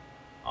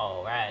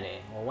 Alrighty.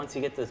 Well, once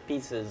you get those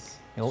pieces,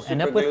 you'll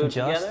end up with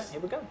together, here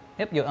we go.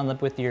 Yep, you'll end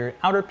up with your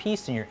outer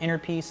piece and your inner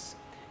piece,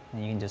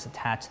 and you can just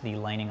attach the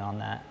lining on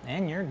that,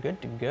 and you're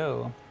good to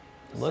go.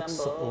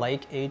 Looks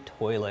like a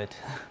toilet.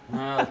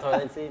 Oh,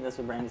 toilet seat. That's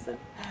what Brandy said.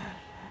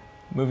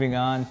 Moving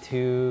on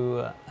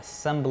to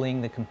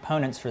assembling the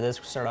components for this,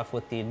 we'll start off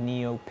with the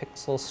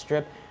NeoPixel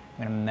strip.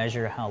 I'm going to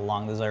measure how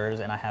long those are,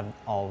 and I have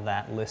all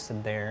that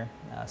listed there.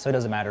 So it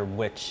doesn't matter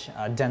which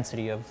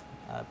density of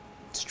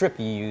strip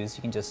you use,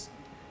 you can just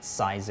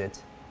size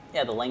it.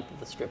 Yeah, the length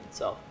of the strip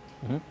itself.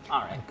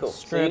 All right, cool.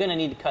 So you're going to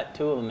need to cut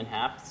two of them in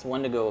half. It's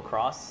one to go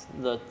across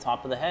the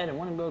top of the head and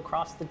one to go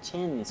across the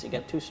chin. So you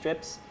got two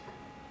strips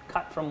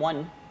cut from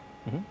one.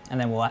 And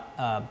then we'll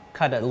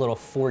cut a little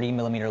 40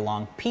 millimeter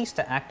long piece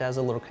to act as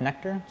a little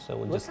connector. So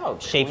we'll just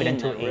shape it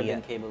into a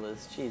ribbon cable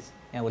is. Jeez.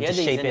 Yeah, we'll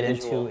just shape it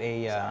into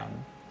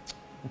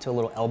a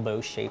little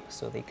elbow shape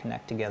so they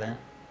connect together. Yeah.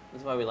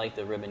 That's why we like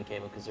the ribbon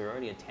cable, because they're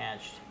already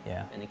attached.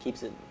 Yeah. And it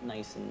keeps it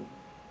nice and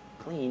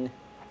clean,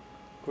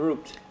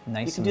 grouped.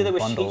 Nice. You can do that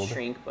with sheet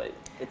shrink, but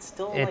it's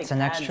still it's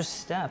an extra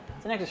step.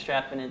 It's an extra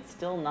step, and it's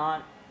still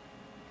not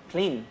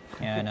clean.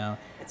 Yeah, I know.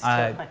 It's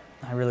still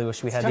I really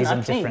wish we had these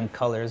in different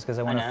colors, because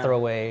I want to throw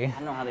away. I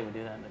don't know how they would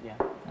do that, but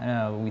yeah. I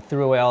know, we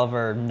threw away all of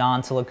our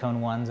non-silicone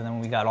ones, and then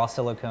we got all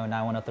silicone.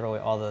 Now I want to throw away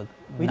all the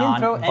non-bundled. We didn't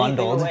throw anything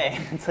away.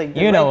 It's like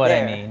you know what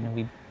I mean.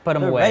 We put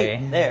them away.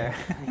 Right there.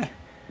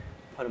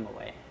 Put them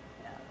away.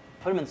 Yeah.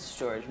 Put them in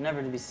storage,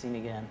 never to be seen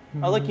again.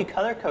 Oh, look, you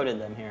color-coded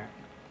them here.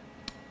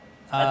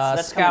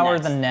 That's scour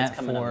the net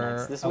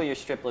for... This is what your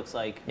strip looks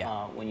like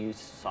when you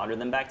solder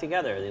them back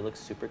together. They look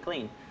super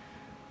clean.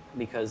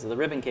 Because of the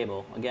ribbon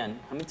cable. Again,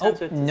 how many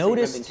times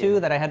notice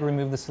too that I had to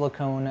remove the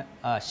silicone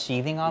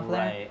sheathing off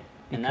there.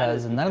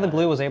 Because none of the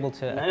glue was able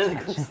to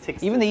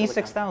attach. Even the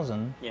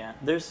E6000. Yeah.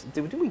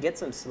 Did we get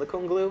some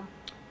silicone glue?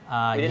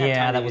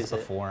 Yeah, that was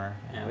before.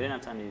 Yeah, we didn't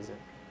have time to use it.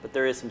 But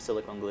there is some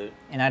silicone glue.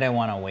 And I didn't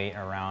want to wait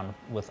around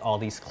with all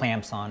these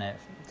clamps on it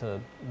to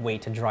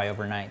wait to dry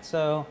overnight.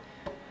 So,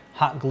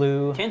 hot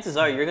glue. Chances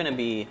are you're going to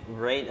be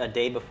right a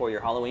day before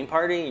your Halloween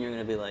party, and you're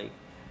going to be like,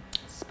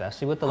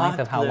 especially with the length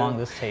of how long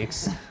this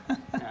takes.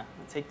 Yeah,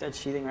 take that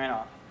sheathing right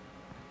off.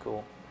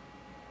 Cool.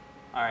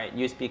 All right,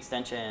 USB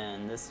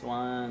extension. This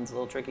one's a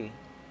little tricky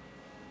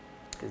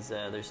because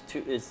there's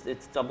two.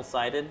 It's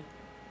double-sided.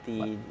 The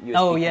USB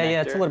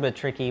connector. It's a little bit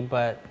tricky,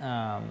 but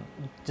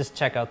just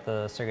check out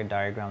the circuit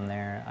diagram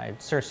there. I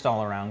searched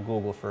all around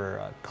Google for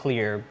a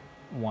clear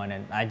one,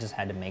 and I just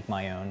had to make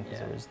my own because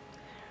there was.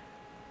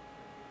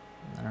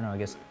 I don't know. I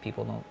guess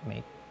people don't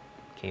make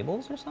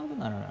cables or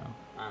something. I don't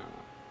know.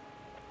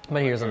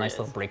 But here's a nice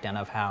little breakdown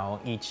of how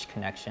each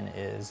connection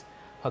is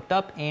hooked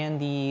up and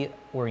the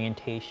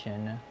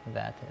orientation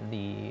that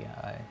the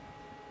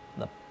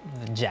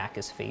jack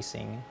is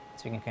facing,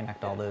 so you can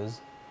connect all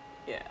those.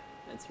 Yeah,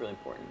 it's really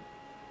important.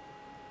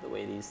 The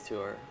way these two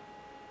are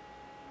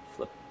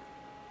flipped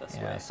this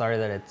way. Sorry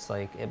that it's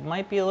like it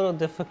might be a little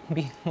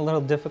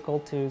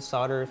difficult to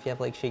solder if you have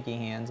like shaky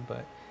hands,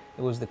 but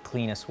it was the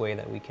cleanest way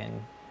that we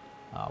can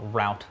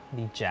route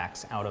the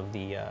jacks out of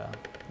the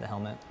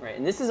helmet. Right,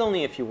 and this is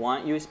only if you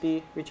want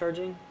USB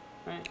recharging,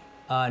 right?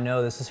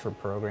 No, this is for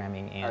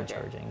programming and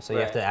charging. So you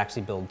have to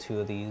actually build two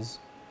of these.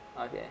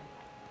 Okay.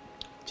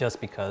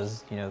 Just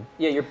because, you know.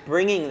 Yeah, you're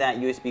bringing that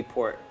USB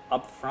port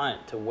up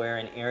front to where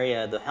an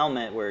area of the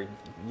helmet where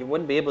you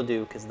wouldn't be able to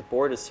do because the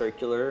board is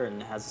circular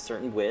and has a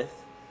certain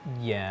width.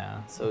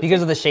 Yeah. So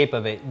because of the shape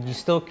of it, you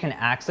still can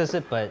access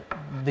it, but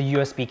the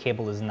USB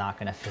cable is not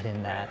going to fit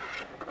in that.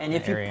 And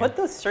if you area. put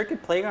the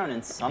Circuit Playground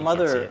in some can't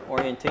see other it.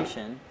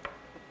 orientation,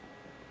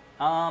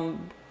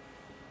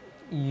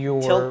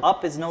 Your tilt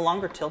up is no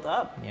longer tilt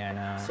up. Yeah,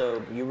 no. So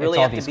you It's really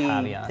all have to these be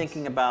caveats.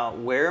 thinking about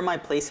where am I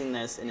placing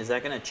this, and is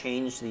that going to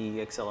change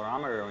the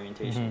accelerometer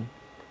orientation?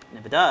 Mm-hmm. And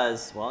if it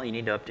does, well, you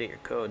need to update your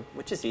code,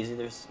 which is easy.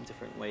 There's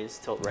different ways,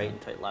 tilt right and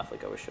tilt left,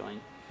 like I was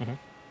showing. Mm-hmm.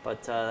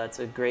 But that's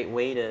a great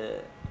way to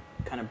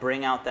kind of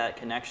bring out that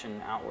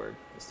connection outward,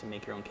 is to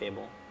make your own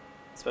cable,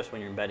 especially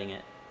when you're embedding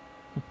it.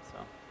 So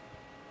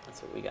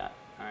that's what we got.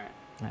 All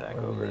right, back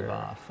Where over. we leave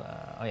off.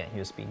 Oh yeah, USB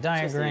Just the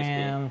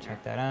diagram. USB,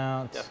 Check that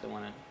out. Definitely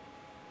want to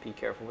be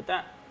careful with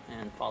that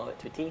and follow it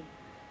to a T.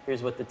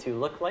 Here's what the two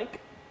look like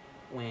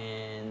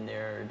when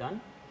they're done.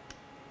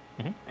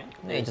 Mhm. Right?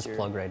 They There's just your-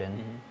 plug right in.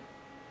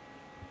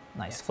 Mhm.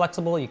 Nice,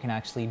 flexible. You can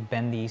actually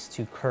bend these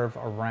to curve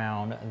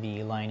around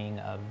the lining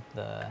of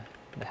the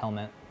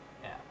helmet.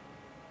 Yeah.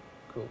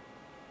 Cool.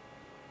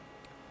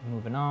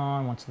 Moving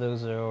on, once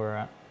those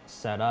are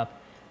set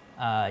up,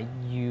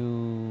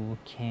 you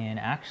can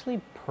actually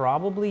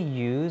probably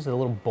use a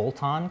little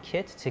bolt-on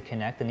kit to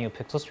connect the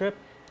NeoPixel strip.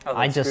 Oh,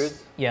 I the just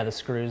screws? yeah, the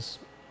screws,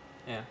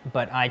 Yeah.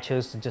 but I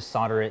chose to just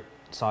solder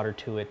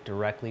to it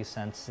directly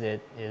since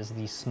it is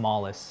the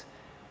smallest,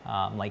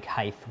 like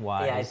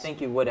height-wise. Yeah, I think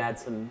you would add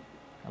some.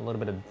 a little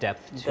bit of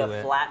depth to The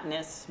it.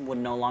 flatness would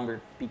no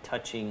longer be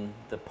touching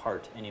the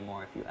part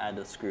anymore if you add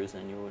the screws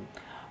in. You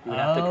would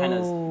have to kind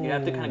of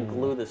Oh.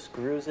 glue the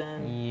screws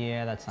in.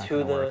 Yeah, that's not to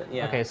gonna the- work.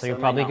 yeah, okay, so so it you're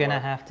might probably not gonna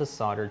work. have to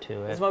solder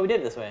to it. That's why we did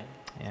it this way.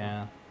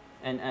 Yeah.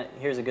 And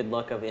here's a good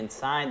look of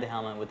inside the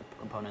helmet with the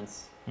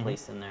components Mhm.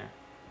 placed in there.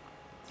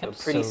 So Yep,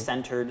 pretty so- Mm-hmm.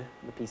 centered,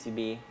 the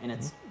PCB, and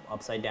it's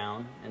upside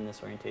down in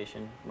this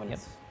orientation when Yep.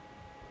 it's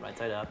right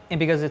side up. And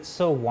because it's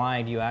so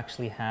wide, you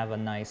actually have a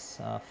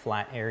nice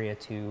flat area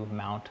to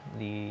mount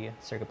the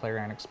Circuit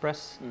Playground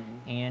Express Mhm.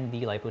 and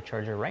the LiPo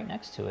charger right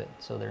next to it.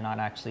 So they're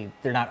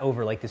not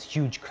over like this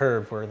huge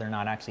curve where they're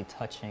not actually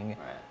touching Right.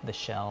 the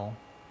shell.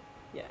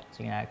 Yeah. So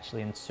you can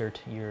actually insert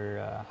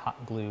your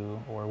hot glue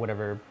or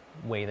whatever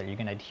way that you're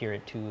going to adhere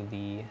it to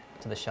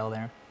the shell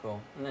there. Cool.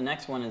 And the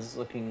next one is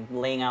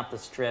laying out the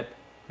strip,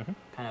 Mhm.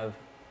 kind of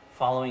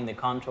following the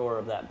contour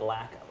of that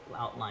black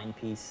outline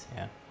piece.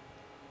 Yeah.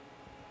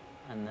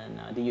 And then,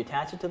 do you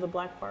attach it to the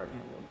black part?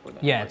 We're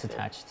gonna Yeah, work it's there.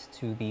 attached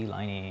to the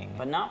lining.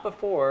 But not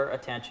before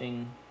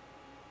attaching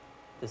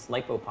this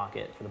LiPo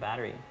pocket for the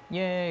battery.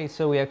 Yay!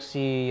 So we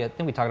actually, I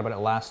think we talked about it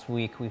last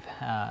week.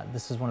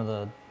 This is one of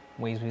the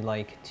ways we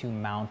like to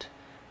mount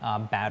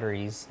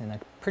batteries in a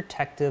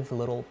protective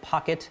little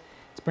pocket.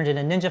 It's printed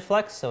in Ninja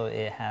Flex, so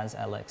it has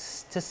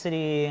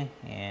elasticity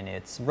and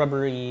it's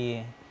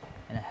rubbery,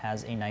 and it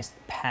has a nice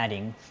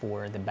padding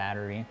for the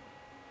battery.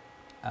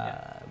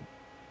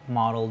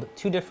 Modeled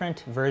two different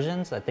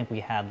versions. I think we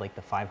had like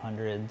the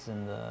 500s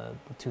and the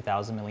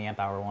 2000 milliamp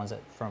hour ones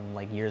from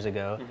like years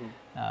ago.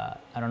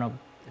 I don't know.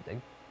 I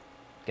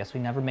guess we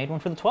never made one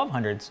for the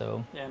 1200,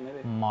 so Yeah,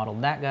 maybe.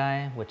 modeled that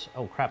guy. Which,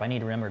 oh crap, I need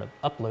to remember to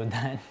upload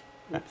that.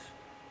 Oops.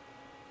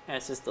 Yeah,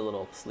 it's just a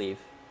little sleeve.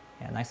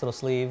 Yeah, nice little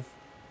sleeve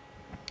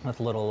with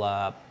a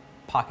little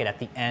pocket at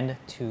the end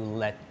to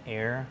let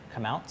air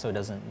come out, so it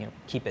doesn't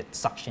keep it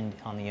suctioned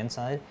on the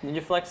inside.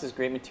 NinjaFlex is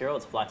great material.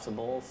 It's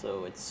flexible,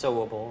 so it's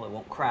sewable. It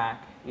won't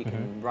crack. You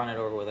can run it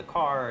over with a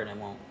car, and it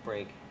won't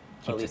break.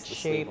 At Keeps least its the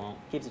sleeve shape.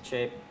 won't. Keeps its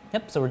shape.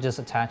 Yep, so we're just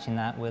attaching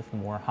that with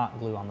more hot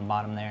glue on the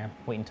bottom there.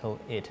 Wait until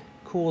it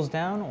cools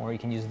down, or you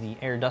can use the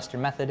air duster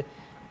method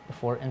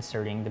before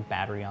inserting the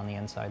battery on the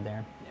inside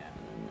there. Yeah,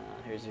 and then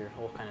here's your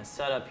whole kind of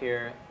setup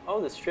here.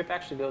 Oh, the strip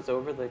actually goes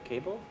over the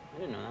cable? I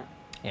didn't know that.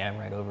 Yeah,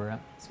 right over it.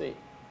 Sweet.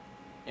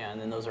 Yeah,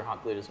 and then those are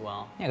hot glued as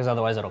well. Yeah, because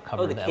otherwise it'll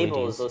cover Oh, the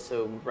cable LEDs. is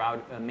also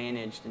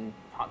managed and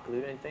hot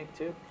glued, I think,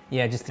 too.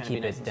 Yeah, just to kinda be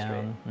keep nice it and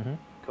down. straight.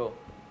 Cool.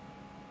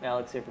 Yeah, it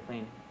looks super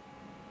clean.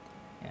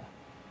 Yeah.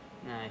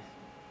 Nice.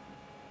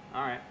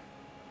 All right.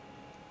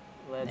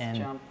 Let's And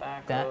jump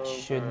back That over.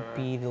 should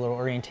be the little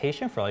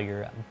orientation for all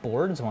your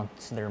boards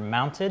once they're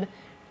mounted.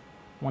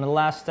 One of the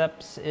last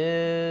steps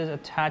is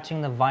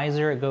attaching the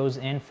visor. It goes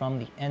in from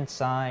the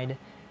inside,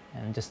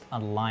 and just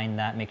align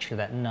that, make sure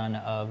that none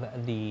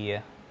of the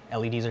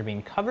LEDs are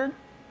being covered.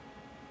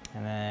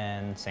 And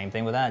then same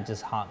thing with that,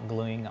 just hot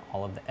gluing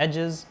all of the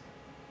edges.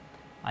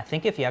 I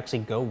think if you actually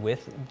go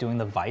with doing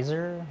the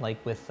visor,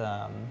 like with,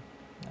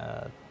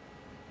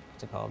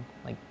 what's it called?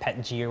 Like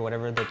PETG or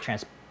whatever, the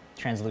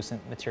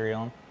translucent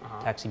material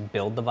to actually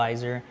build the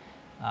visor,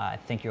 I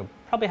think you'll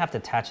probably have to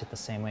attach it the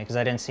same way, because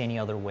I didn't see any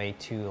other way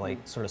to like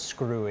sort of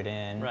screw it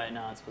in. Right,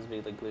 no, it's supposed to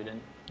be like glued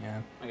in.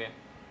 Yeah. Okay.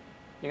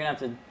 You're going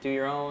to have to do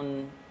your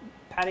own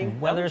padding? That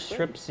Weather looks good.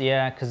 strips,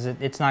 yeah, because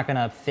it's not going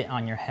to fit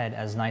on your head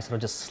as nice. It'll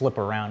just slip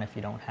around if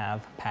you don't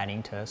have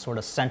padding to sort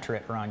of center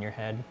it around your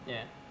head.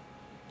 Yeah.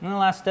 And the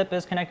last step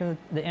is connecting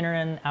the inner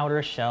and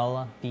outer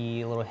shell.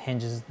 The little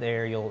hinges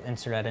there, you'll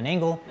insert at an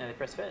angle, Yeah, they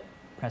press fit.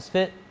 press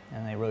fit,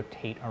 and they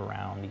rotate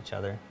around each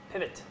other.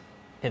 Pivot.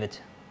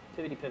 Pivot.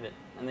 Pivot.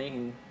 And then you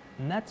can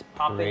And that's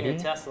pop in pretty. your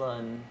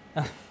Tesla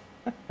and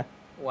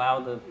wow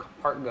the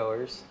park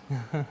goers.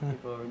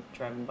 People are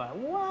driving by.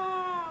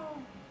 Wow!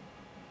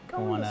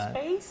 Going to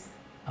space?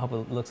 I hope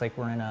it looks like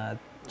we're in a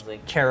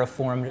like,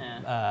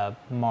 terraformed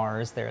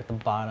Mars there at the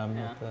bottom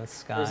yeah. of the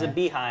sky. There's a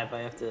beehive.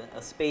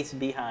 a space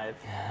beehive.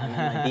 I'm in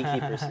my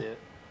beekeeper suit.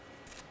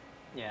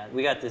 Yeah,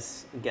 we got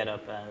this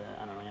get-up at,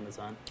 I don't know,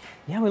 Amazon.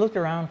 Yeah, we looked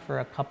around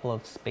for a couple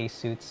of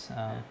spacesuits.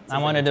 I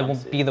like wanted a to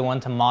jumpsuit. be the one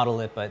to model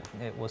it, but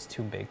it was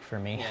too big for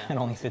me. Yeah. It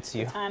only fits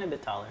you. A tiny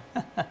bit taller.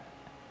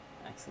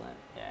 Excellent,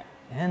 yeah.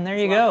 And there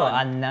It's you a lot go, of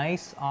fun. a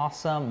nice,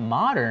 awesome,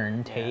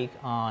 modern take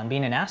on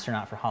being an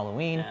astronaut for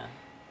Halloween, Yeah.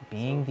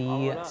 being So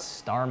follow it the up.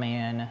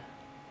 Starman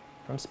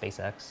from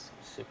SpaceX.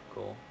 Super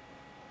cool.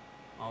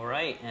 All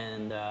right,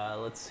 and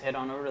let's head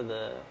on over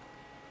to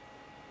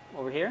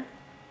over here.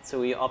 So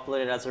we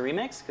uploaded as a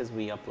remix because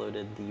we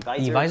uploaded the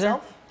visor, The visor,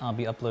 itself. I'll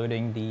be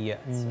uploading the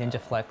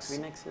Ninja Flex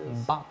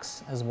remixes.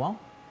 box as well.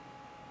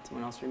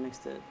 Someone else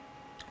remixed it.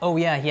 Oh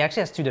yeah, he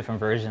actually has two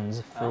different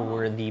versions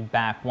for the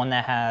back. One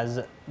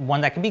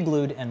that can be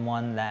glued and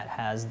one that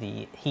has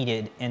the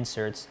heated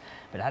inserts,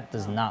 but that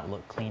does not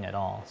look clean at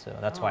all. So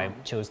that's why I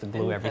chose to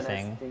glue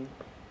everything.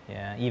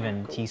 Yeah,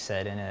 even cool. he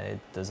said in it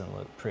doesn't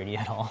look pretty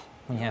at all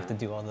when you have to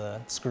do all the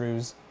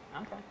screws.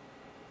 Okay.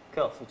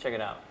 Cool, so check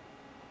it out.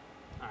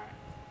 All right.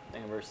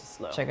 Thingiverse is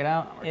slow. Check it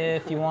out. Not working.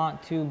 If you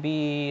want to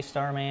be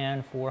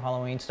Starman for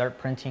Halloween, start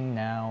printing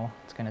now.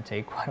 It's gonna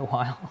take quite a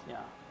while.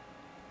 Yeah.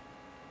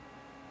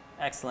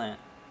 Excellent.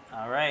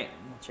 All right,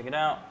 check it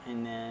out.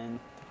 And then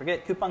don't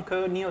forget coupon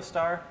code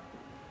NEOSTAR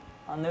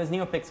on those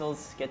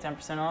NeoPixels. Get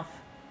 10% off.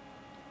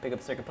 Pick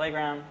up Circuit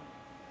Playground.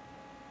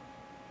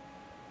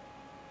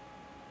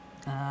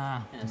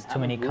 There's have too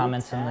many a good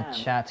comments in the time.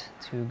 chat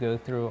to go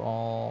through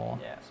all.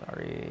 Yeah.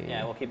 Sorry.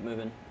 Yeah, we'll keep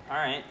moving. All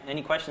right.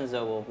 Any questions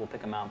though, we'll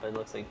pick them out. But it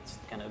looks like it's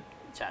kind of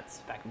chats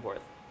back and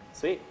forth.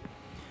 Sweet.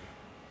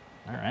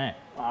 All right.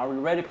 Are we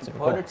ready for Super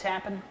cool.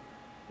 prototyping?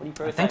 What are you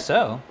prototyping? I think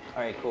so.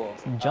 All right, cool.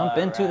 Jump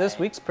into this Alright.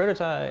 week's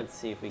prototype. Let's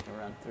see if we can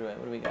run through it.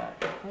 What do we got?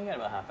 We got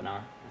about half an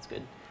hour. That's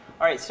good.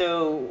 All right,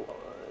 so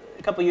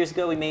a couple years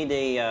ago we made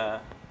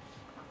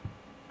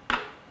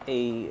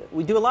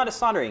we do a lot of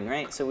soldering,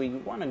 right? So we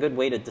want a good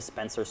way to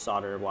dispense our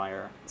solder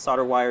wire.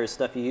 Solder wire is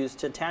stuff you use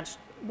to attach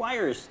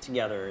wires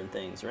together and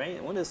things,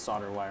 right? What is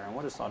solder wire and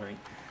what is soldering?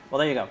 Well,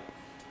 there you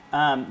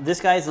go. This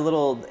guy's a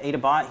little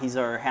Adabot. He's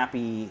our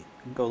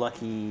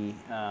happy-go-lucky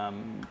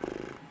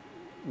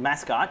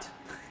mascot.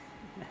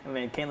 I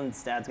mean,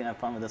 Caitlin's dad's gonna have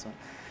fun with this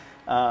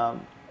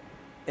one.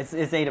 It's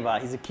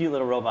Adabot. He's a cute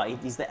little robot.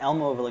 He's the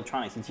Elmo of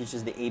electronics. He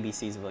teaches the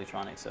ABCs of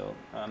electronics. So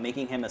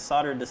making him a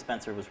solder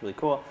dispenser was really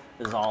cool.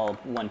 This is all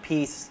one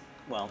piece.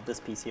 Well, this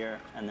piece here,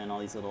 and then all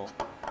these little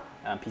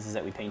pieces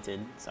that we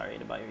painted. Sorry,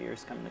 Adabot, your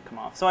ears coming to come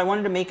off. So I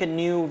wanted to make a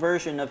new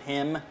version of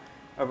him,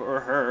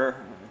 or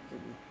her,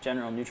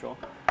 general neutral,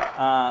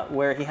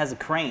 where he has a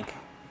crank.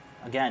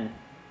 Again,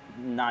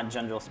 not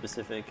gender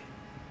specific.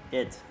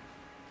 It.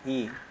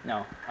 He.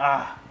 No.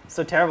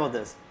 So terrible at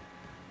this.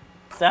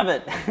 Stop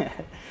it.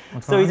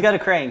 So he's got a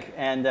crank,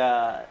 and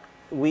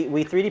we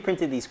 3D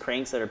printed these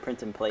cranks that are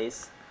print in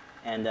place,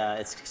 and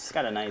it's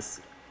got a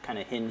nice kind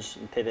of hinge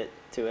and pivot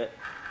to it.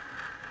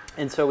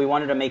 And so we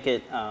wanted to make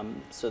it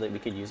so that we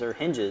could use our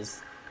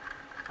hinges.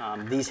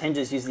 These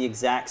hinges use the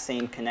exact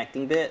same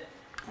connecting bit.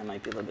 That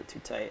might be a little bit too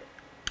tight.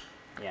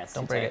 Yeah, it's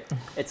Don't too break tight.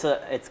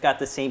 it. It's got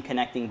the same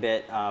connecting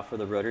bit for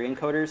the rotary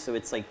encoders, so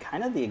it's like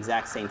kind of the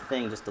exact same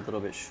thing, just a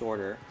little bit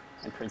shorter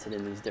and printed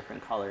in these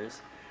different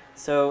colors.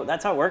 So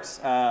that's how it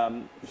works.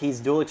 He's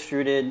dual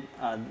extruded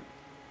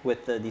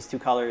with these two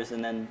colors,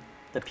 and then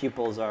the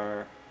pupils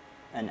are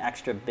an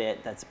extra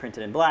bit that's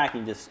printed in black.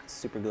 You just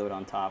super glue it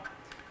on top.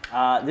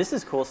 This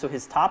is cool. So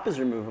his top is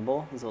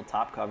removable, his little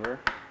top cover.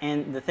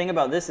 And the thing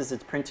about this is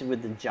it's printed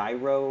with the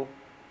gyro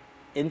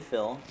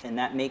infill, and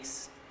that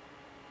makes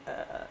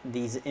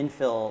these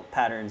infill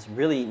patterns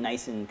really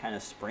nice and kind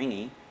of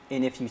springy.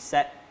 And if you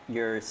set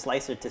your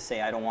slicer to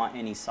say, I don't want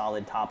any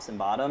solid tops and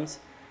bottoms,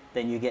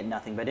 then you get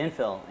nothing but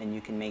infill, and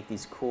you can make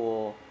these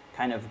cool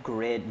kind of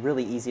grid,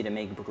 really easy to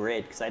make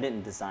grid, because I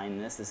didn't design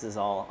this. This is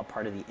all a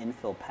part of the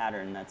infill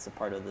pattern that's a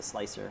part of the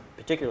slicer,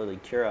 particularly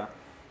Cura.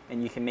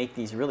 And you can make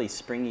these really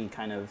springy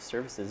kind of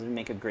surfaces. It would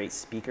make a great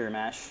speaker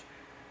mesh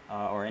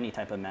or any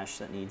type of mesh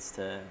that needs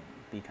to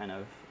be kind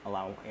of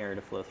allow air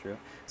to flow through.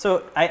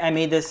 So I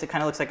made this. It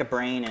kind of looks like a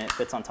brain, and it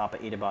fits on top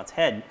of Adabot's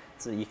head,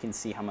 so you can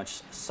see how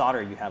much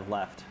solder you have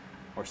left,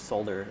 or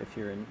solder if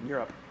you're in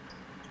Europe.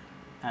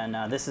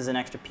 And this is an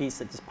extra piece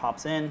that just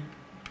pops in.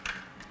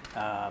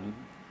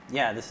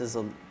 Yeah, there's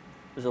a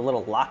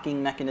little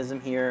locking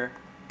mechanism here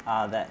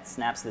that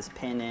snaps this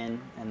pin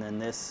in, and then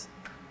this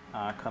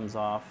comes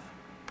off,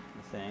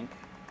 I think,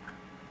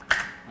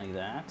 like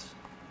that,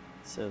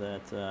 so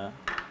that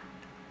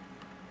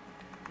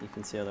you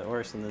can see how that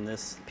works. And then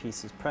this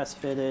piece is press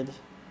fitted.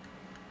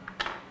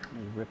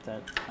 Rip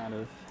that out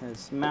of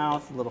his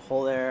mouth, a little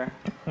hole there.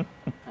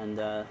 And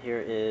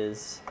here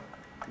is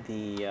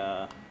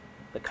the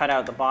cutout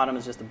at the bottom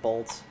is just a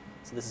bolt.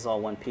 So this is all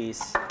one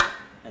piece.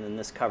 And then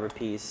this cover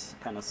piece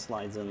kind of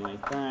slides in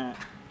like that.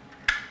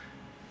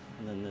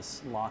 And then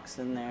this locks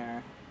in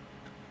there.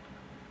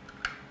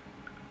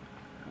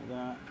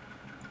 that.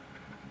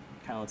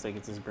 Kind of looks like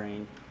it's his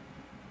brain.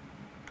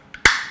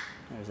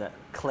 There's that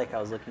click I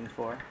was looking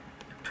for.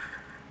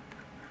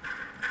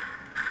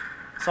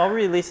 So I'll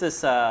release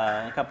this in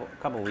a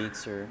couple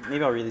weeks, or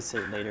maybe I'll release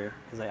it later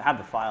because I have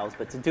the files.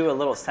 But to do a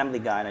little assembly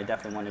guide, I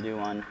definitely want to do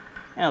one,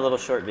 and a little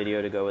short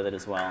video to go with it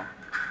as well.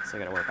 So I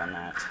got to work on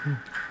that.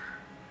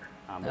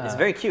 But it's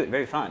very cute,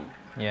 very fun.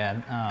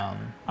 Yeah,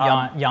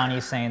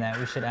 Yanni's saying that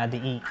we should add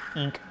the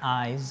ink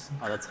eyes.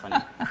 Oh, that's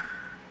funny.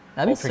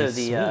 That'd be Also, pretty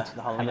the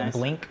sweet. Halloween Have eyes. it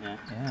blink.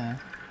 Yeah.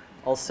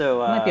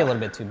 Also, It might be a little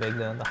bit too big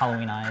though. The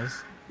Halloween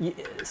eyes.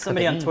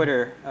 Somebody on E.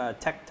 Twitter,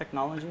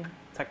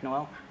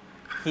 Technoel,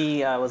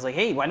 he was like,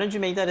 "Hey, why don't you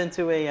make that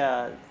into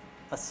a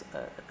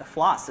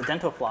floss, a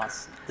dental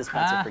floss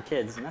dispenser for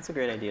kids?" And that's a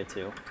great idea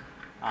too.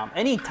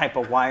 Any type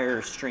of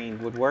wire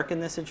string would work in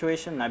this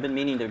situation. And I've been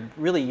meaning to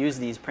really use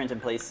these print in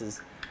place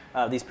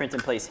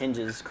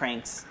hinges,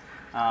 cranks,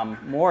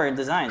 more in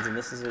designs, and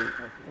this is a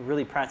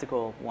really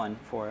practical one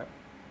for it.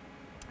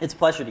 It's a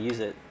pleasure to use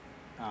it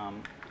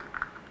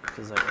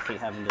because I hate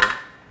having to,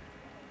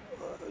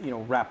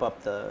 wrap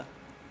up the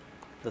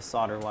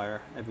solder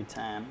wire every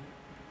time.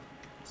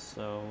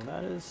 So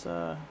that is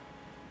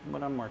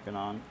what I'm working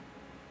on,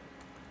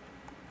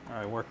 or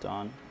I worked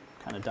on.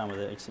 Kind of done with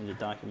it. I just need to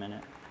document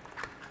it,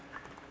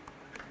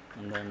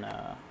 and then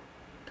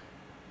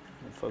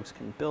folks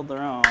can build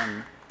their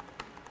own.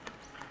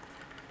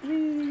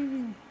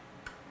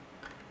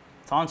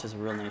 Tolerance is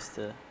real nice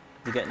to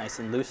get nice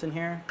and loose in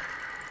here,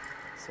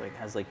 so it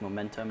has like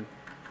momentum.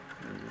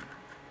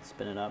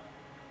 Spin it up.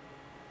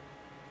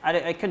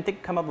 I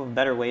couldn't come up with a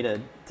better way to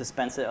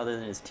dispense it other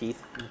than his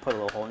teeth. You put a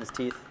little hole in his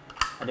teeth.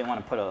 I didn't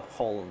want to put a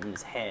hole in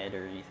his head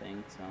or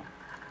anything, so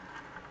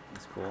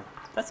that's cool.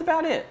 That's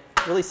about it.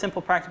 Really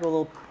simple, practical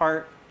little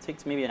part.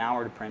 Takes maybe an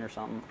hour to print or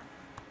something,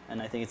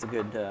 and I think it's a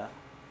good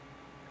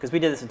because we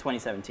did this in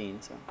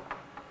 2017. So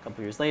a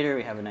couple years later,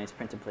 we have a nice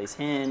print-in-place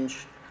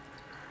hinge,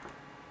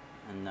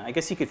 and I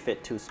guess you could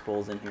fit 2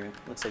 spools in here.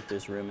 Looks like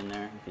there's room in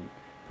there. You could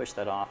push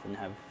that off and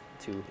have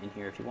 2 in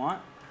here if you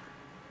want.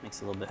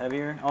 Makes it a little bit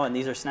heavier. Oh, and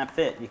these are snap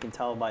fit. You can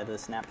tell by the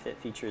snap fit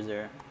features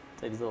there.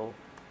 So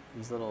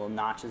these little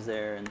notches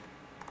there, and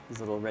these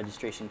little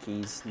registration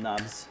keys,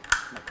 nubs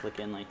that click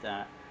in like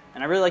that.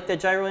 And I really like that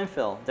gyro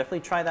infill.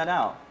 Definitely try that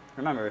out.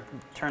 Remember,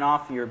 turn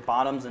off your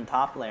bottoms and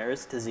top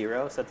layers to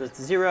 0. Set this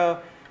to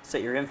 0.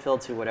 Set your infill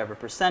to whatever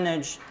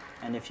percentage.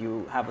 And if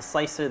you have a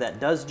slicer that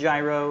does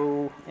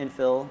gyro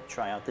infill,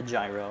 try out the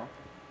gyro.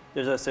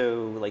 There's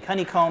also like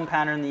honeycomb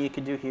pattern that you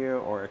could do here,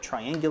 or a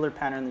triangular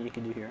pattern that you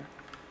could do here,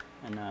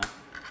 and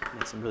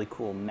make some really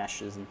cool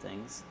meshes and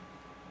things.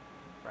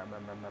 I'm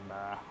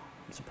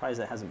surprised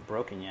that hasn't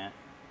broken yet.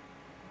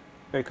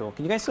 Very cool.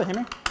 Can you guys still hear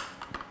me?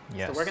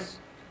 Yes. Still working?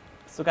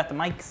 Still got the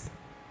mics.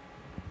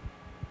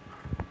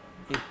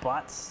 8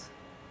 bots.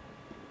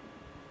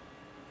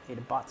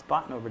 8 bots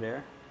botting over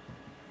there.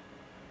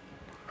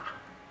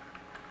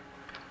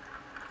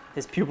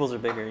 His pupils are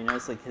bigger. You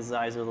notice like his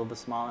eyes are a little bit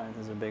smaller and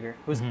his are bigger.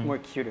 Who's more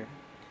cuter?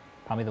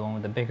 Probably the one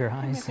with the bigger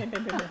eyes.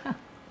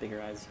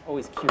 Bigger eyes.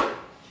 Always cuter.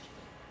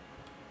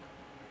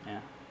 Yeah.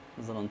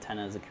 His little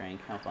antenna is a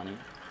crank. How funny.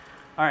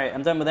 All right,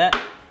 I'm done with that.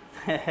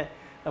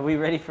 Are we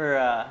ready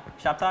for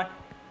shop talk?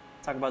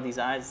 Talk about these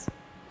eyes.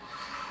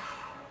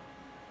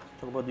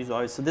 Talk about these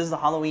eyes. So this is the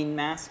Halloween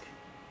mask.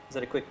 Is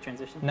that a quick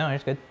transition? No,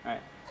 it's good. All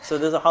right. So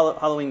there's a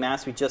Halloween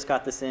mask. We just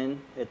got this in.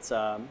 It's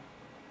brand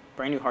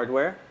new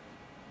hardware.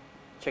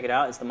 Check it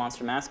out. It's the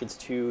Monster Mask. It's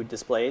 2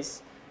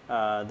 displays.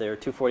 They're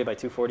 240 by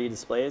 240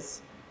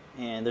 displays.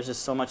 And there's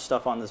just so much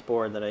stuff on this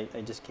board that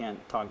I just can't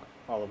talk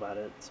all about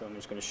it. So I'm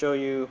just going to show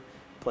you.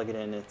 Plug it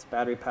in. It's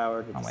battery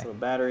powered with this little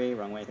battery.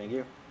 Wrong way. Thank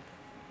you.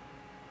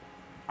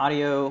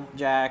 Audio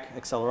jack,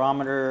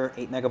 accelerometer,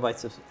 8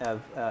 megabytes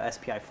of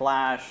SPI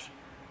flash,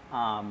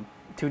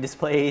 2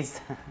 displays,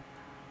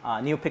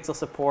 NeoPixel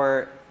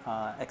support,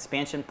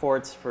 expansion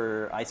ports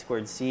for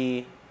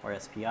I2C or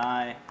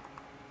SPI.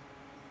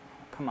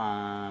 Come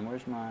on,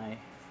 where's my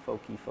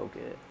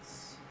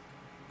focus?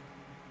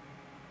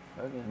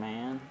 Focus,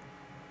 man.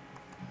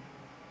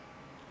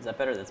 Is that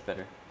better? That's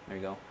better. There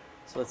you go.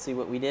 So let's see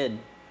what we did.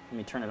 Let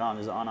me turn it on.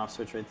 There's an on-off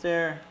switch right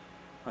there.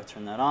 I'll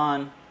turn that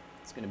on.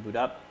 It's going to boot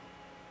up.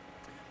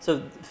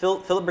 So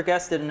Philip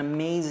Burgess did an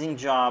amazing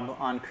job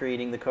on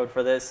creating the code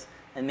for this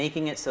and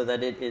making it so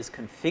that it is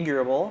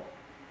configurable.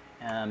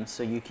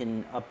 So you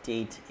can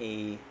update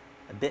a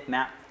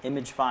bitmap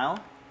image file,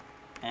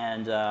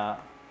 and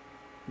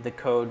the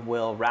code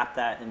will wrap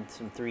that in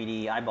some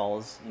 3D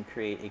eyeballs and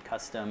create a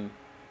custom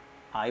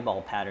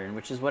eyeball pattern,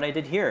 which is what I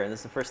did here. This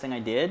is the first thing I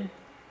did.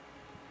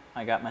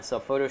 I got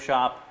myself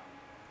Photoshop,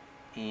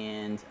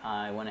 and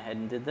I went ahead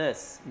and did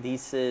this.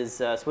 This is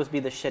supposed to be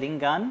the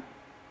Sharingan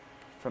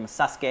from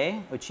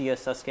Sasuke, Uchiha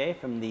Sasuke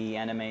from the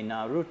anime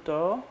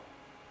Naruto.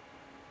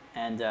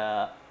 And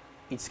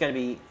you just got to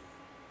be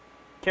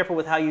careful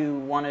with how you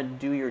want to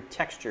do your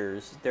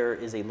textures. There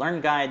is a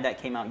Learn guide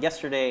that came out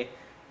yesterday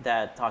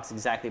that talks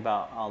exactly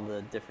about all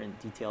the different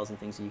details and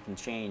things that you can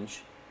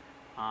change,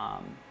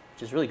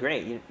 which is really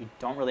great. You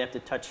don't really have to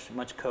touch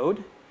much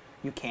code.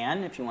 You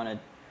can if you want to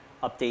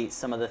update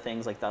some of the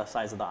things like the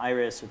size of the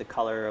iris or the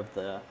color of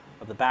the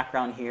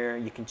background here.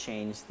 You can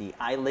change the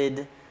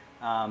eyelid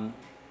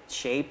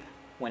shape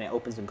when it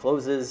opens and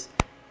closes.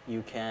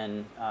 You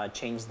can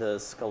change the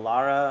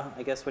sclera,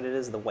 I guess what it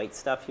is, the white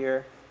stuff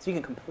here. So you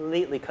can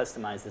completely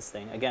customize this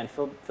thing. Again,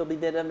 Philby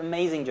did an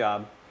amazing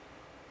job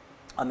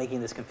on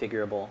making this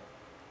configurable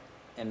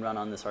and run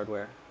on this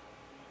hardware.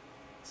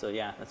 So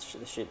yeah, that's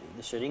the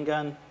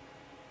Sharingan,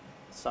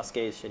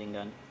 Sasuke's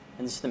Sharingan.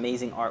 And just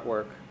amazing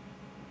artwork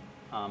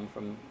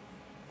from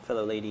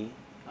fellow lady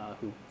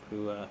who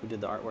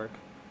did the artwork.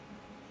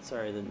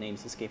 Sorry, the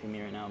name's escaping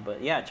me right now,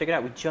 but yeah, check it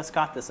out. We just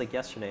got this like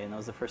yesterday, and that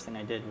was the first thing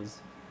I did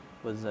was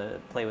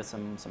play with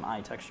some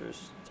eye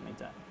textures to make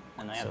that.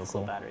 And I have this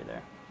little battery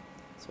there,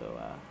 so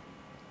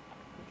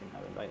you can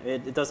have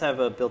it. It does have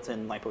a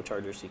built-in LiPo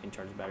charger, so you can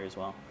charge the battery as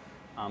well.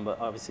 But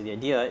obviously, the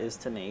idea is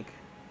to make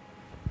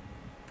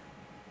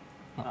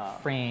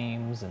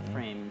frames and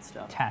frame and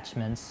stuff,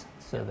 attachments,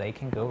 so they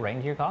can go right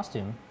into your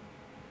costume.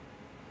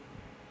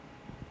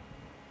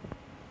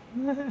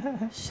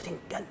 Sharingan.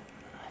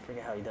 I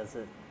forget how he does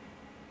it.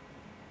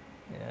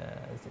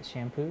 Is it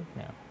shampoo?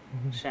 No.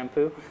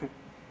 Shampoo?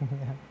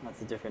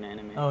 That's a different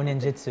anime. Oh,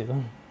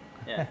 ninjutsu.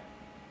 Yeah.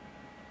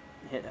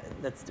 Yeah,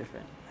 that's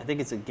different. I think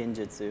it's a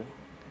genjutsu.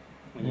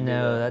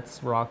 No,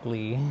 that's Rock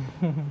Lee.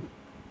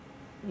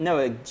 No,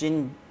 a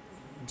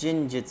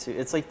jinjutsu.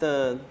 It's like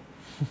the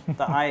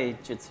eye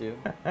jutsu.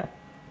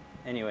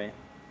 Anyway,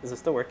 is it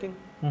still working?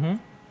 Mm-hmm.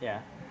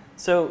 Yeah.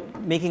 So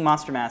making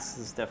monster masks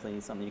is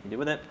definitely something you can do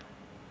with it.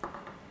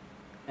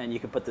 And you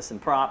can put this in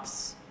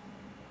props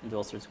and do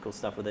all sorts of cool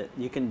stuff with it.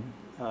 You can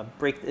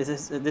break,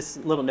 this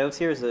little nose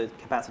here is a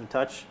capacitive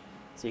touch,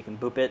 so you can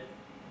boop it.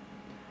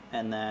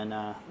 And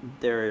then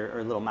there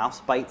are little mouse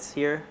bites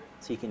here,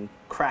 so you can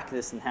crack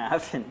this in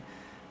half and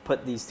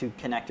put these two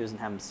connectors and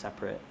have them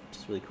separate, which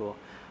is really cool.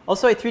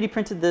 Also, I 3D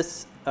printed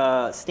this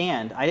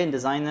stand. I didn't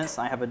design this.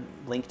 I have a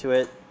link to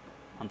it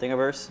on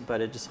Thingiverse,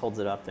 but it just holds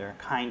it up there,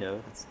 kind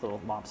of. It's a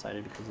little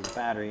lopsided because of the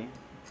battery.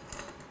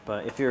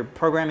 But if you're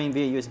programming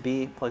via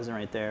USB, it plugs in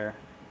right there,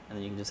 and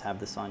then you can just have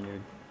this on your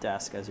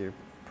desk as you're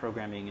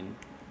programming and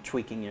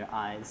tweaking your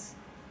eyes.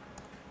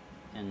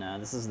 And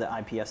this is the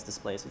IPS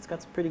display, so it's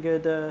got some pretty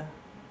good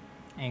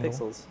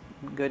pixels,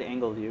 good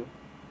angle view.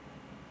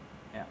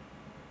 Yeah.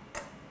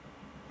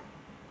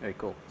 Very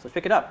cool. So let's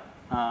pick it up.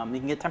 You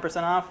can get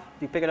 10% off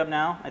if you pick it up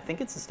now. I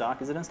think it's in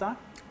stock. Is it in stock?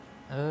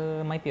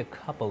 It might be a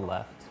couple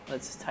left.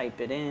 Let's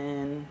type it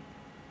in.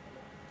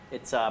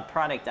 It's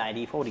product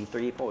ID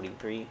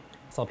 4343.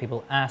 I saw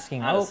people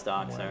asking. Out of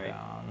stock, sorry.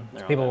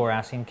 So people were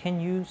asking, can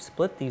you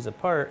split these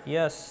apart?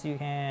 Yes, you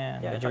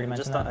can. Yeah, did you already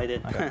mention that? I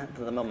did. Okay.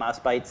 The little mouse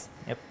bites.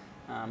 Yep.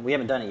 We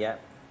haven't done it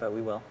yet, but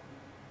we will.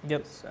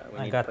 Yep.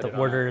 I got the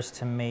orders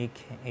to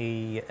make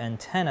a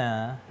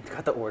antenna.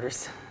 Got the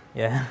orders.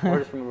 Yeah.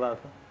 Orders from above.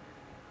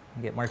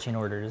 Get marching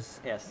orders.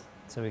 Yes.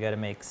 So we got to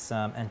make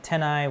some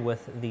antennae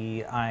with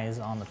the eyes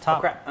on the top.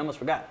 Oh crap! I almost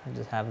forgot. And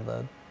just have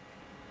them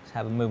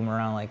move them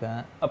around like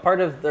that. A part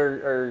of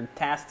our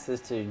tasks is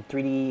to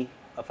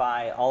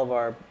 3Dify all of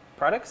our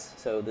products.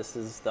 So this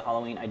is the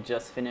Halloween. I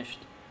just finished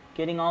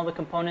getting all the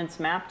components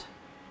mapped.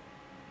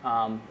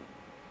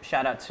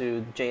 Shout out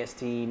to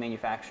JST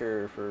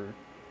manufacturer for.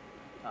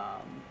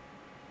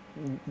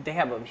 They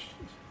have a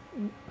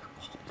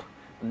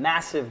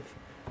massive.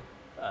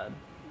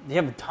 They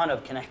have a ton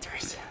of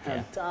connectors,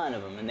 a ton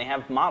of them, and they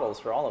have models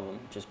for all of them,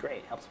 which is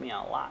great. Helps me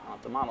out a lot. I don't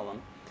have to model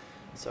them.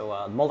 So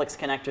Molex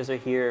connectors are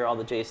here, all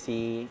the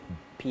JST,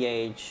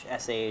 PH,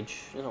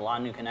 SH. There's a lot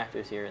of new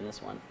connectors here in this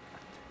one.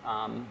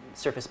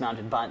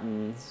 Surface-mounted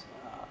buttons.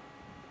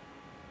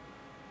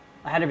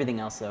 I had everything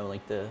else though,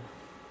 like the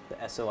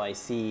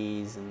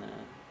SOICs and the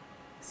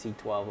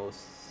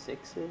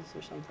C1206s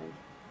or something.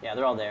 Yeah,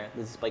 they're all there.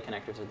 The display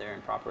connectors are there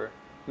and proper.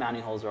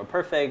 Mounting holes are all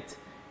perfect.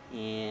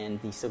 And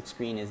the silk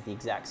screen is the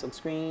exact silk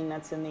screen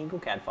that's in the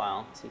EagleCAD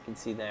file. So you can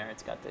see there,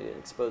 it's got the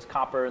exposed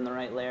copper in the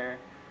right layer.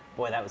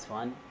 Boy, that was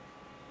fun.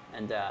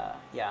 And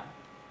yeah.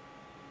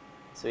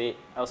 So I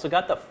also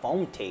got the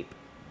foam tape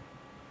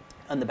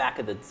on the back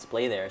of the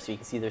display there. So you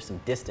can see there's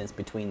some distance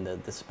between the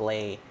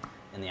display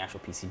and the actual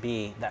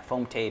PCB. That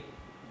foam tape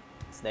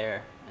is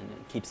there and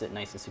it keeps it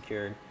nice and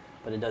secured.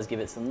 But it does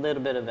give it some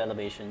little bit of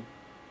elevation.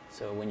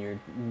 So when you're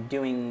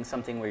doing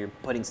something where you're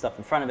putting stuff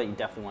in front of it, you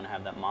definitely want to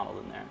have that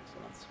modeled in there. So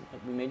that's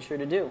what we made sure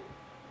to do.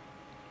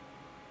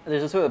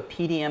 There's also a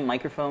PDM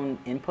microphone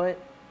input,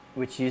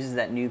 which uses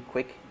that new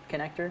quick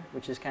connector,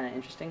 which is kind of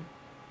interesting.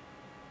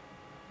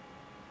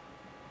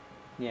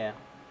 Yeah.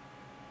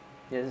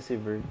 Yeah, this is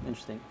super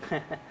interesting.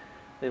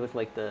 They look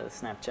like the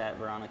Snapchat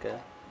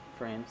Veronica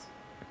frames.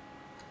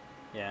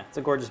 Yeah, it's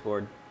a gorgeous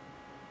board.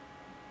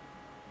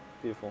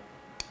 Beautiful.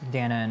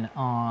 Danon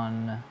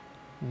on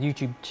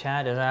YouTube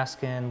chat is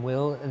asking,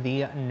 will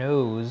the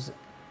nose,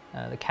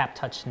 the cap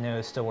touch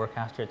nose, still work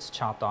after it's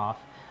chopped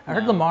off? I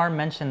heard Lamar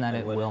mention that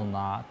it will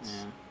not.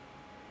 Yeah.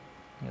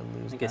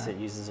 You'll lose I guess it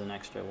uses an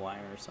extra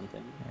wire or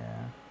something.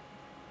 Yeah.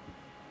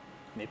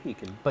 Maybe you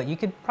could. But you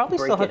could probably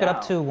break still hook it it up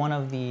out. to one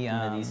of the One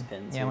of these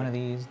pins Yeah, here. one of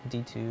these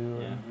D2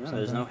 or Yeah. No, something.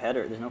 there's no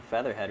header. There's no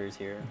feather headers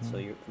here.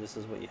 So this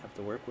is what you have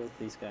to work with.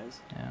 These guys.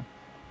 Yeah.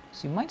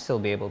 So you might still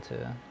be able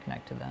to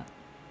connect to that.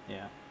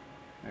 Yeah.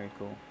 Very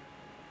cool.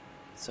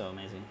 So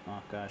amazing.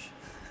 Oh gosh.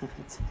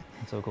 It's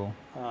so cool.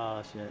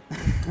 Oh shit.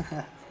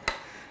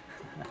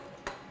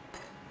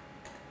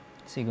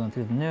 See, going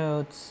through the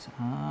notes,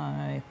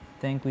 I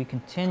think we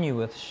continue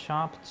with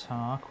shop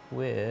talk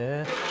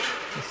with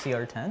the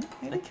CR10.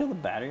 Did I kill the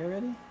battery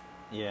already?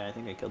 Yeah, I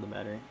think I killed the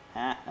battery.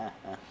 Yeah,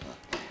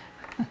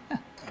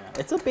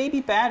 it's a baby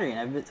battery,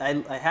 and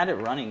I had it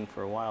running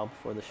for a while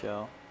before the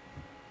show.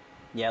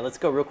 Yeah, let's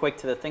go real quick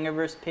to the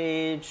Thingiverse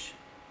page,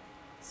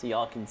 so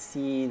y'all can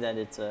see that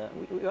it's a.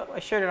 I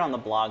shared it on the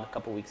blog a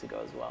couple weeks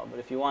ago as well. But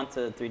if you want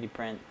to 3D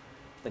print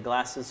the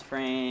glasses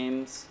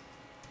frames,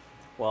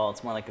 well,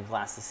 it's more like a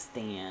glasses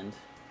stand.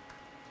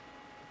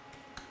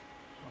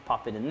 I'll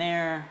pop it in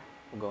there.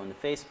 We'll go into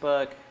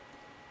Facebook.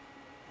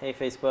 Hey,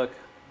 Facebook.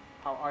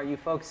 How are you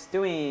folks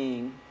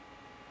doing?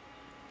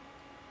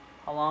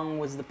 How long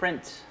was the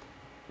print?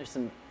 There's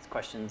some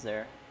questions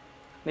there.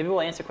 Maybe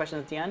we'll answer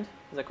questions at the end.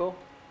 Is that cool?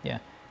 Yeah.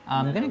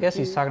 I'm going to guess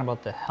he's talking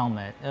about the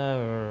helmet.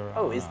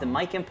 Oh, is the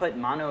mic input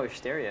mono or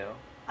stereo?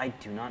 I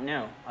do not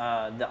know.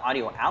 The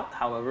audio out,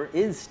 however,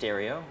 is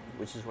stereo,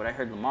 which is what I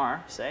heard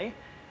Lamar say,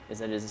 is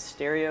that it is a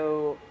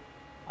stereo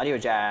audio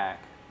jack.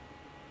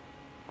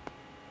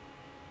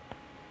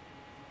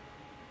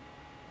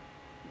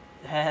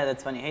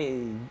 That's funny.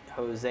 Hey,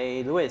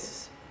 Jose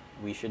Luis,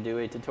 we should do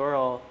a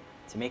tutorial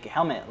to make a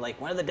helmet like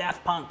one of the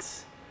Daft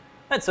Punks.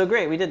 That's so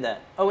great. We did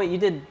that. Oh, wait, you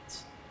did.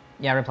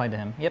 Yeah, I replied to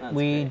him. Yep, That's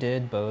we great.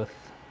 did both.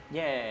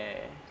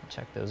 Yay.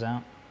 Check those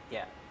out.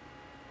 Yeah.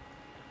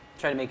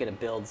 Try to make it a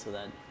build so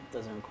that it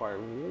doesn't require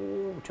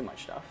too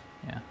much stuff.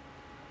 Yeah.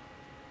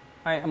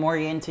 All right, I'm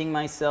orienting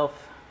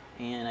myself,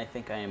 and I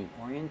think I am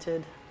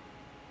oriented,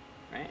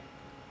 right?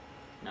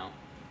 No,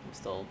 I'm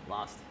still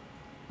lost.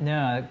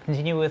 No,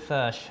 continue with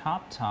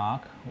shop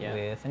talk Yeah.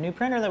 with a new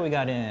printer that we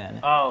got in.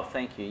 Oh,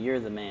 thank you. You're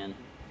the man.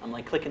 I'm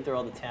like clicking through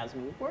all the tabs.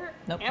 And where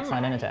Nope, am it's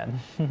not in I? a tab.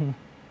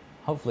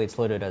 Hopefully it's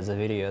loaded as a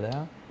video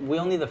though. We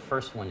only the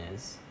first one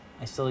is.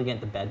 I still get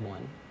the bed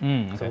one.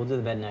 Okay. So we'll do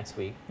the bed next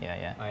week. Yeah,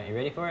 yeah. All right, you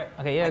ready for it?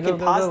 Okay, yeah, I go, can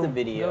go, pause go. the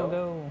video.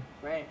 Go.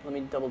 Right, let me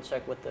double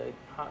check what the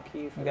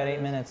hotkey for We got that 8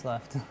 is. minutes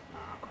left. Oh,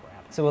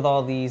 crap. So with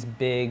all these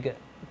big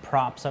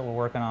props that we're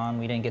working on,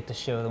 we didn't get to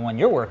show the one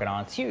you're working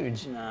on. It's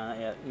huge. Nah,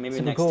 yeah, maybe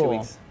Super next cool. 2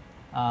 weeks.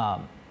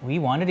 We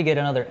wanted to get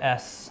another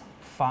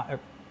S5,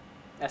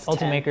 S10.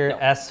 Ultimaker No,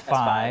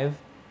 S5.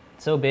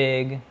 So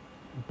big,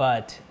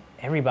 but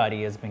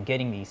everybody has been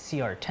getting these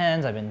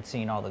CR10s. I've been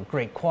seeing all the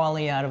great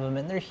quality out of them,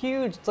 and they're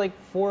huge. It's like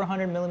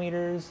 400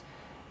 millimeters,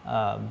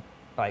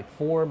 by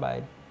 4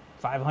 by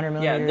 500 Yeah,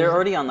 millimeters. they're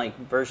already on like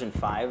version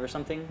 5 or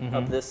something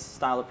of this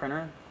style of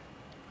printer.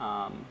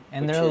 And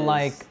which they're is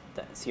like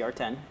the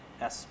CR10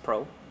 S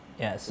Pro.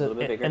 Yeah, little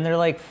bit bigger. and they're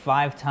like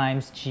 5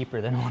 times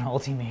cheaper than what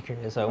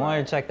Ultimaker is. So I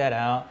wanted to check that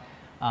out.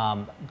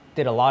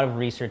 Did a lot of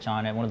research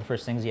on it. One of the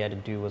first things you had to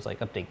do was like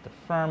update the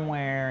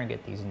firmware and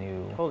get these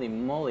new, Holy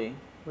moly,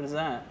 what is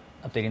that?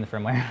 updating the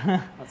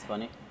firmware. That's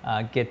funny.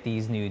 Get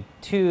these new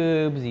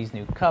tubes, these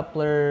new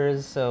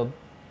couplers. So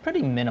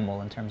pretty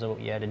minimal in terms of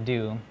what you had to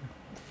do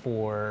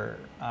for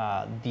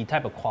the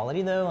type of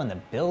quality though, and the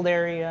build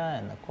area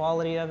and the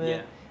quality of it. Yeah.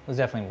 It was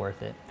definitely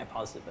worth it. I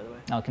paused it, by the way.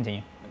 I'll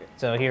continue. Okay.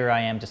 So here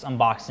I am just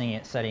unboxing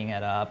it, setting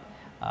it up.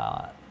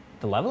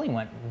 The leveling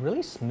went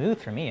really smooth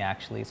for me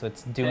actually. So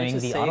it's doing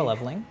just the say- auto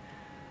leveling.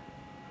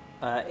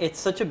 It's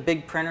such a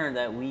big printer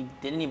that we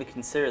didn't even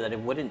consider that it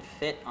wouldn't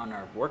fit on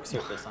our work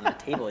surface on our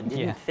table. It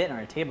didn't Yeah. fit on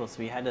our table, so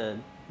we had to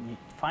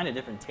find a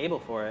different table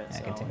for it. Yeah,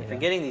 So continue if you're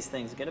that. getting these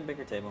things, get a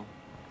bigger table.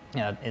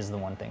 Yeah, that is the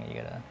one thing you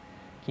gotta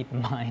keep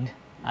in mind.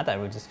 I thought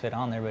it would just fit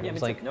on there, but Yeah, it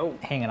was but like it's like,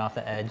 no. hanging off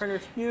the edge.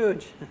 Printer's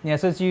huge. Yeah,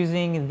 so it's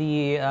using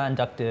the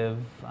inductive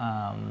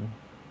Auto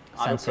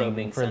sensing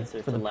probing for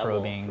sensor the to level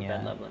probing. for Yeah.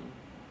 bed leveling.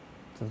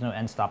 So there's no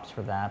end stops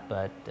for that,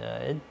 but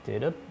it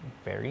did a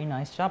very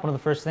nice job. One of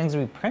the first things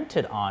we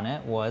printed on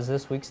it was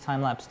this week's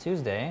Time Lapse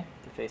Tuesday.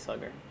 The face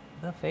hugger.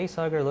 The face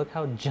hugger, look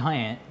how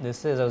giant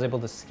this is. I was able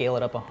to scale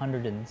it up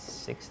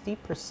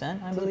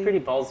 160%, I It's a believe. pretty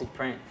ballsy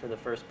print for the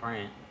first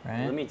print.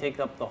 Right. Let me take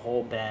up the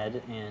whole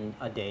bed in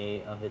a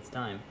day of its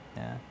time.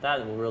 Yeah.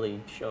 That will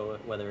really show it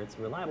whether it's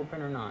a reliable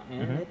print or not,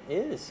 and it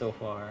is so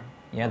far.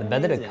 Yeah, the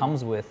bed that it Amazing.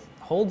 comes with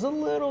holds a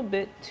little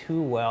bit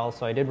too well,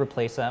 so I did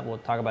replace that. We'll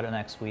talk about it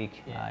next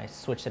week. Yeah. I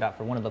switched it out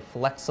for one of the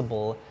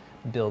flexible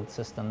build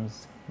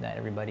systems that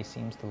everybody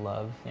seems to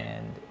love, Yeah.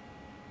 and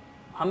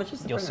How much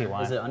is the You'll printer? see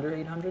why. Is it under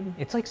 800?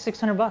 it's like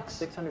 $600.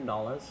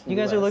 $600. You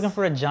guys are US. looking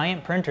for a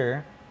giant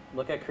printer.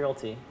 Look at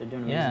Creality. They're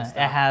doing amazing Yeah, stuff.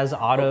 it has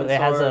auto. Open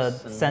It has a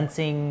source and-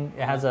 sensing.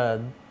 It has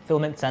a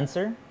filament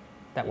sensor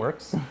that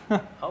works.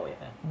 Look Oh yeah. at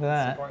That's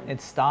that. important.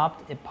 It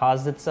stopped. It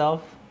paused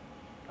itself.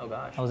 Oh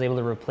gosh. I was able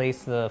to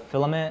replace the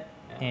filament,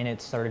 Yeah. and it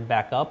started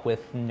back up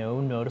with no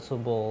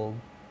noticeable.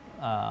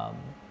 Like,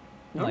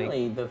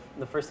 Normally,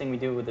 the first thing we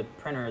do with a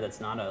printer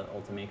that's not a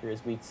Ultimaker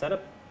is we set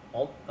up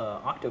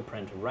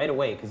Octoprint right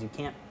away because you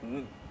can't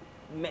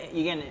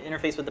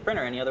interface with the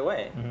printer any other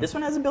way. This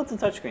one has a built-in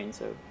touchscreen,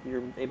 so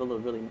you're able to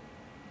really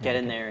get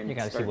in there and you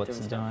gotta start see what's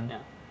doing stuff. done. Yeah.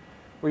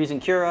 We're using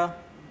Cura,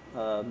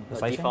 a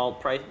Siphon?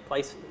 default profile.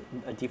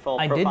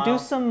 I did do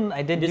some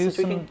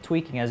tweaking?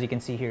 tweaking, as you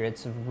can see here.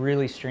 It's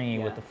really stringy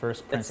Yeah. with the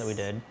first prints that we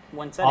That's did.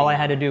 one setting All I now.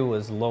 had to do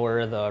was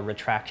lower the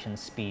retraction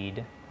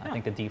speed. I Yeah.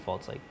 think the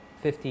default's like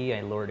 50.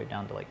 I lowered it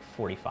down to like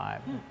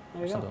 45 there or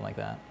you go. something like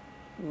that.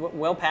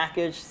 Well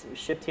packaged,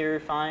 shipped here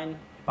fine.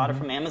 Bought it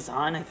from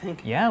Amazon, I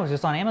think. Yeah, it was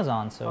just on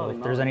Amazon. So Holy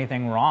if there's moly.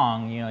 anything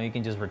wrong, you know, you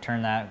can just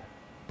return that.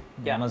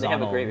 Yeah, Amazon they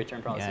have a will- great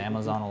return policy. Yeah,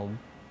 Amazon will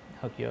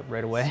hook you up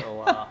right away.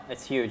 So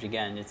it's huge.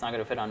 Again, it's not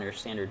going to fit on your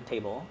standard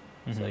table,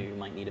 so you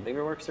might need a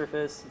bigger work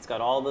surface. It's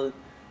got all the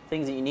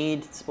things that you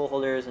need: spool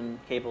holders and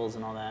cables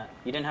and all that.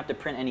 You didn't have to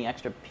print any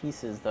extra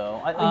pieces,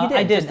 though. You did.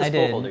 I did. Just the I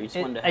spool did. holder. You just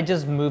wanted to I have-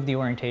 just moved the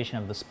orientation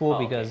of the spool Oh,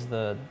 okay. because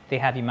they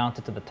have you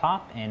mounted to the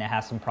top, and it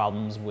has some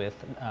problems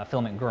with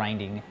filament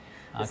grinding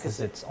This because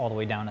is- it's all the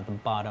way down at the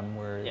bottom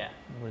where Yeah.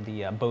 where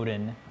the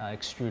Bowden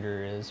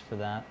extruder is for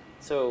that.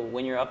 So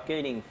when you're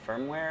upgrading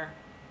firmware,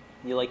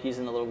 you like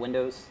using the little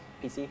Windows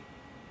PC?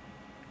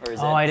 Or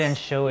is Oh, I didn't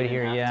show it you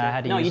didn't here. have Yeah, to? I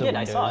had to no, use you a did.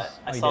 I saw it. Windows.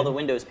 I Oh, you saw did? the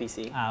Windows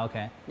PC. Ah,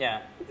 okay.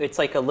 Yeah, it's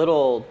like a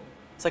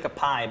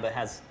pie, but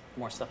has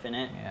more stuff in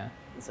it. Yeah.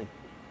 It's like,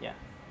 yeah.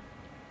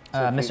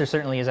 So if Mr. you-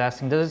 Certainly is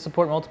asking, does it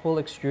support multiple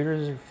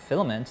extruders or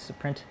filaments to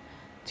print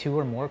 2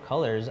 or more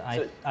colors?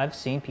 I've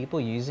seen people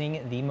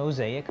using the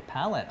Mosaic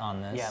palette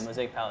on this. Yeah,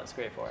 Mosaic palette's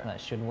great for it.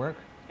 That should work.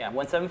 Yeah,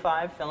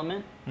 175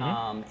 filament.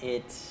 Mhm.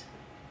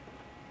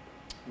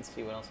 Let's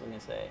see what else I'm gonna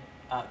say.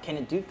 Can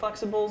it do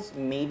flexibles?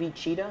 Maybe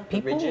Cheetah,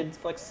 the People- rigid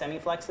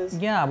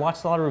semi-flexes. Yeah, I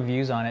watched a lot of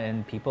reviews on it,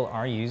 and people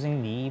are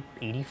using the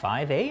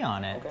 85A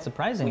on it, Okay.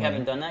 surprisingly. We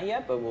haven't done that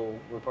yet, but we'll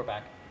report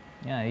back.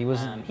 Yeah, he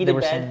was. they Heated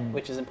were bed, saying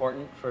which is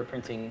important for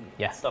printing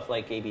Yeah. stuff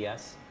like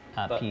ABS.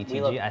 but we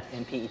PETG. love- I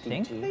and think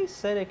PETG. they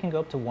said it can go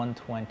up to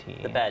 120.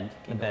 The bed.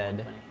 The can go bed.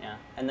 120, yeah.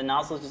 And the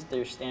nozzles just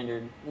their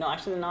standard. No,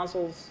 actually the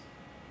nozzles,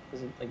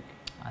 is it like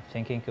I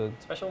think it could.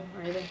 special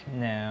or anything?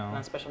 No.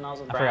 Not special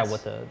nozzles. I Brass. forgot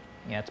what the.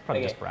 Yeah, it's probably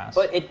Okay, just brass.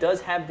 But it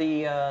does have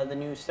the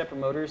new stepper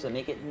motors that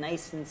make it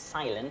nice and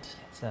silent.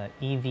 It's a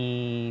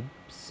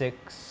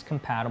EV6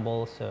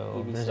 compatible,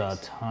 so there's a EV6.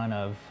 ton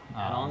of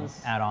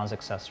add-ons,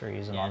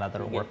 accessories, and all that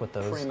that'll you work get with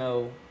those.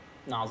 Primo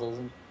nozzles.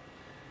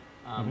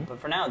 But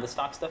for now, the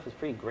stock stuff is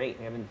pretty great.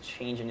 We haven't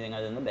changed anything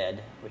other than the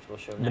bed, which we'll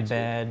show The next week.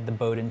 bed, the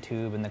Bowden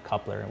tube, and the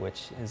coupler,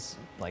 which is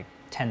like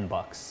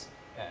 $10.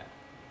 Yeah.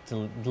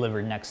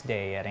 Delivered next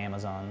day at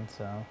Amazon,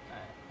 so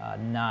Alright.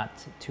 not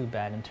too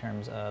bad in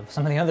terms of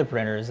some of the other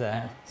printers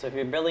that. So if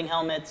you're building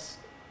helmets,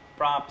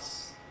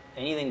 props,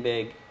 anything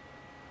big,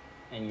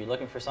 and you're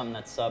looking for something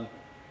that's sub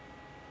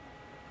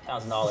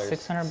 $1,000, $600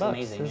 it's bucks.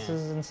 amazing. This yeah.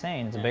 is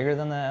insane. It's Yeah. bigger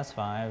than the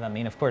S5. I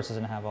mean, of course, it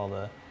doesn't have all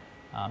the,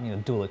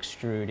 dual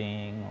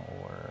extruding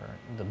or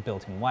the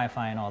built-in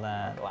Wi-Fi and all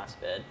that. glass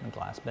bed. The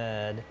glass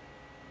bed,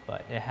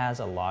 but it has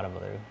a lot of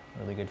other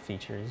really good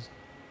features.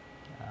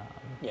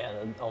 Yeah,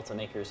 the Ulta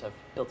makers have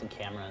built-in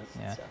cameras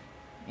Yeah. and stuff.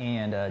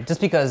 And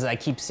just because I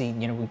keep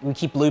seeing, we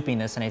keep looping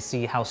this, and I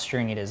see how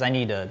stringy it is, I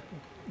need to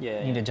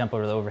Yeah. jump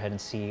over the overhead and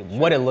see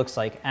what it looks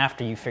like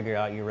after you figure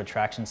out your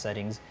retraction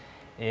settings.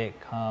 It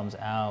comes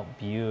out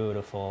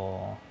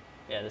beautiful.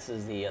 Yeah, this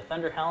is the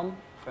Thunder Helm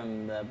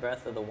from the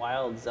Breath of the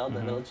Wild Zelda,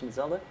 The Legend of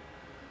Zelda.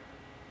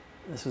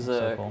 This was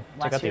So cool.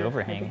 Check last out the year,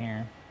 overhang maybe?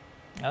 here.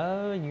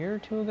 A year or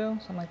two ago,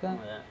 something like that.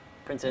 Something like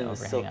that. Printed in the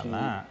Overhang silky. on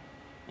that.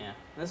 Yeah, and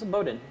this is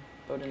Bowden.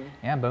 Bowden.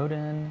 Yeah,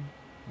 Bowden.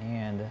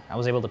 And I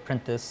was able to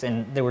print this,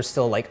 and there was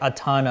still like a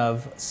ton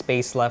of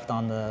space left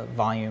on the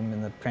volume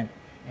in the print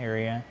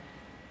area.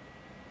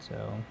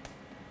 So,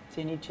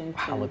 Chinny chin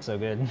wow, chin. it looks so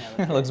good.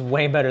 Yeah, it looks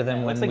way better than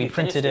Yeah, it when looks like we you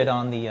finished printed it it.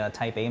 on the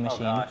Type A Oh machine.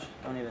 gosh,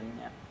 don't even.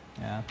 Yeah.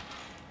 Yeah.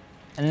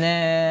 And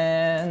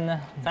then,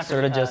 Time for,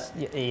 sort of just,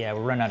 yeah, we're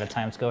running out of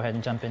time. Let's go ahead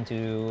and jump into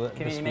this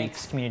Community week's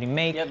Makes. Community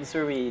Make. Yep, this is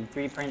where we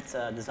 3 prints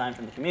designed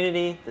from the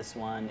community. This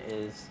one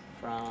is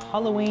from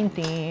Halloween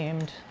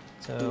themed.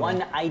 So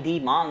One ID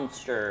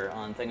Monster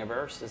on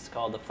Thingiverse. It's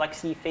called the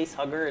Flexi Face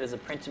Hugger. It is a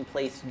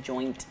print-in-place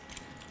joint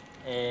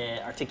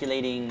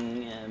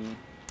articulating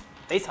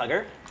face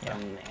hugger Yeah.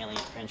 from the Alien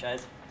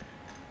franchise.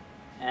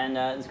 And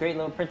it's a great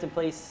little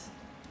print-in-place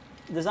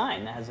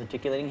design that has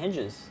articulating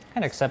hinges.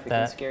 Kind of accept Freaking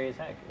that. scary as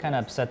heck. Kind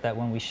of upset that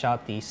when we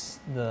shot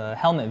the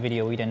helmet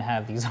video, we didn't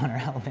have these on our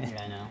helmet.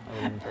 Yeah, I know. That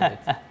would have been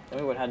perfect. Then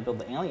we would have had to build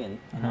the Alien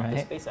and not the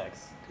Right.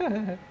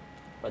 SpaceX.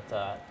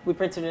 But we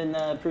printed in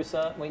the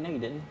Prusa. Wait, no, you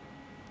didn't.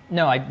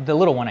 No, the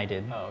little one I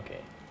did. Oh, okay.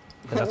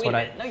 'Cause that's Wait what a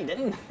I- minute. No, you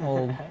didn't.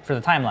 Well, for the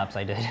time lapse,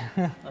 I did.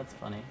 That's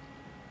funny.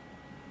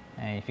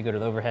 And if you go to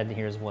the overhead,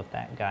 here's what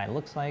that guy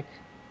looks like.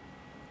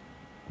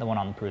 The one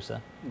on the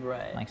Prusa.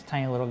 Right. Nice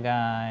tiny little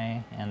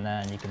guy, and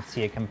then you can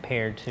see it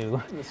compared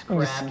to This when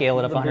you crab, scale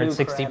it up the blue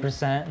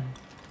 160%.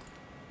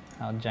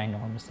 How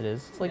ginormous it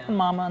is. It's like the Yeah.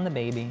 mama and the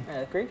baby.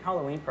 Yeah, great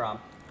Halloween prop.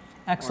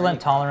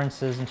 excellent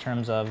tolerances in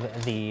terms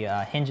of the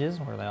hinges,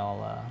 where they all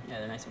yeah,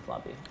 they're nice and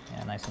floppy.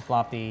 yeah, nice and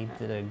floppy.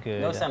 Did a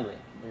good No assembly.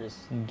 They're just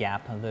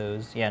gap of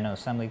those. Yeah, no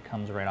assembly,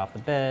 comes right off the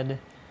bed.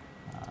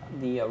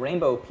 the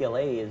rainbow PLA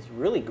is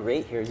really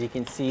great here. As you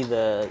can see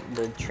the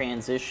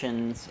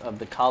transitions of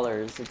the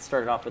colors. It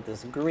started off with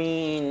this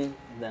green,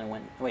 then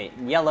it went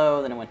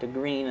yellow, then it went to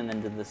green, and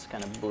then did this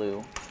kind of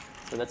blue.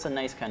 So that's a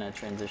nice kind of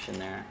transition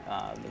there.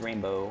 The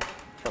rainbow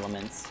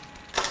filaments,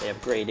 they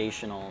have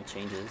gradational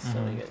changes.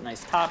 So you get a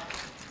nice top,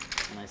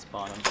 a nice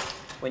bottom.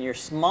 When you're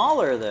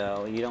smaller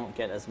though, you don't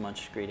get as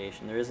much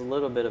gradation. There is a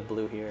little bit of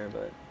blue here,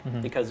 but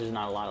because there's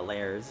not a lot of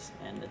layers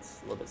and it's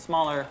a little bit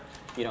smaller,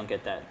 you don't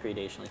get that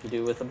gradation like you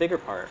do with a bigger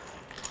part.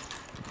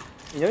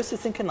 You notice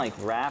this thing can like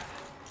wrap.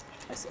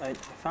 I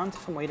found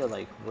some way to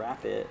like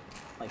wrap it,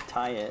 like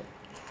tie it.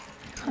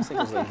 Looks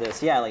like it's like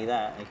this. Yeah, like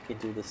that. I could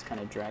do this kind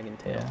of dragon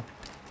tail. Yeah.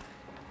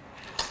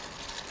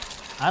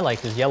 I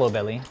like this yellow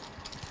belly.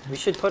 We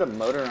should put a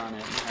motor on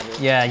it. And have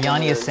it Yeah,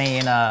 Yanni is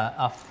saying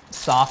a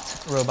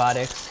soft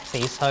robotics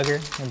face hugger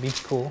would be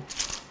cool.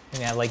 We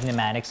have like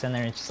pneumatics in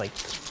there. It's just like.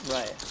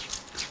 Right.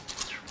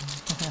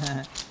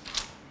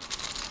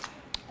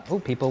 Oh,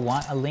 people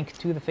want a link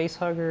to the face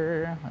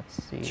hugger.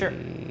 Let's see. Sure.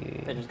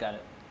 I just got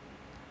it.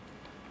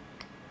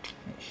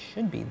 It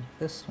should be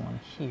this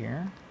one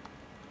here.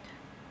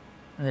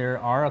 There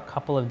are a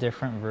couple of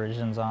different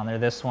versions on there.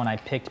 This one I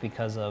picked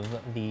because of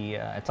the,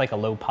 it's like a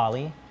low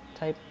poly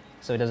type,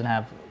 so it doesn't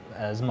have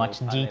as much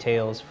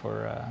details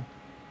for,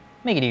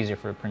 make it easier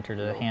for a printer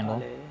to handle.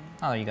 Poly.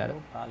 Oh, you got it.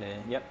 Low poly.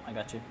 Yep, I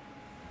got you.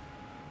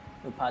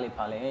 Low poly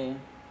poly.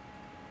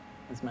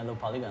 That's my low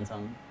polygon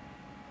song.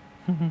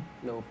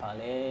 Low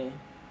poly.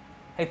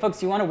 Hey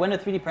folks, you want to win a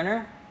 3D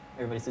printer?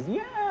 Everybody says,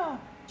 yeah!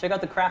 Check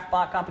out the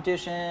CraftBot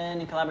competition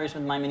in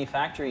collaboration with My Mini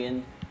Factory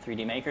and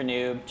 3D Maker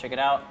Noob. Check it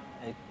out.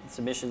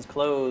 Submissions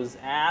close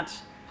at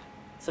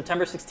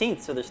September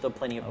 16th, so there's still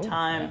plenty of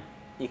time. Yeah.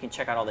 You can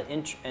check out all the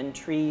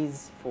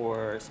entries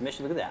for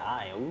submissions. Look at that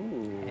eye.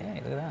 Ooh.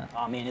 Hey, look at that.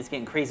 Oh man, it's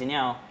getting crazy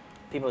now.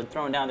 People are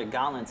throwing down their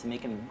gauntlets and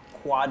making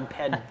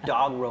quadruped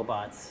dog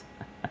robots.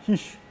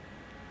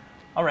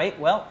 All right,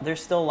 well,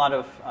 there's still a lot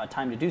of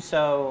time to do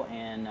so,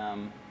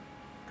 and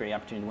great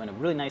opportunity to win a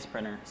really nice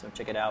printer, so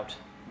check it out.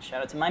 And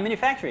shout out to My Mini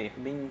Factory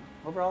for being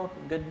overall a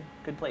good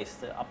place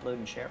to upload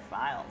and share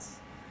files.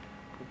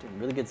 They're doing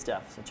really good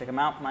stuff, so check them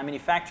out. My Mini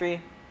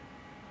Factory,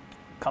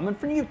 coming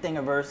for you,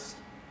 Thingiverse.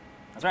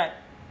 That's right.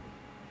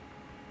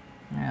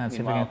 Yeah, let's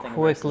see if we can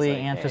quickly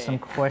answer some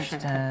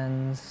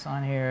questions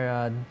on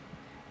here.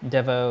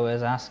 Devo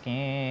is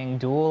asking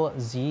dual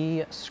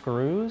Z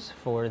screws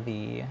for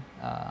the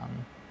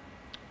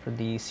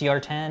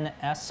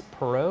CR10S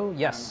Pro.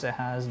 Yes, it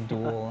has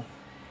dual.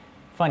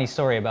 Funny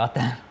story about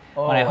that.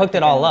 Oh, when I hooked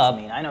it all up,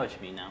 I know what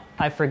you mean now.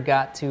 I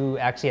forgot to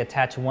actually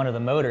attach one of the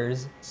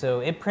motors,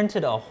 so it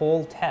printed a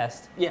whole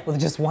test with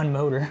just one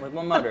motor. With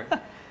one motor.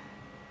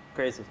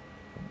 Crazy.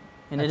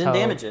 And it didn't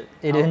damage it.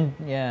 It didn't,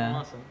 yeah.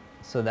 Awesome.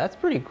 So that's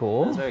pretty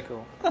cool. That's very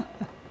cool.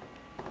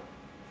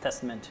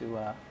 Testament to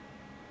a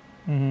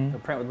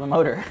print with one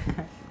motor.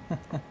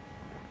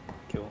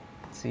 Cool.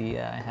 Let's see,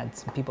 I had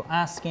some people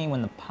asking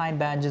when the Pi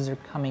badges are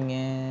coming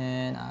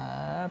in.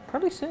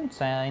 Probably soon.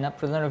 Sign up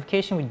for the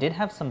notification. We did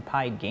have some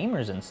Pi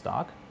gamers in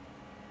stock.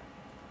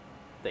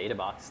 The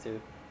AdaBox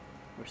too.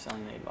 We're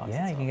selling the AdaBox.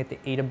 Yeah, you can get the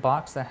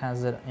AdaBox that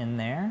has it in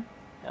there.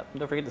 Yep.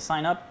 Don't forget to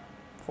sign up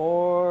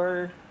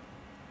for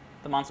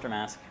the Monster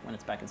Mask when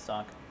it's back in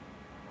stock.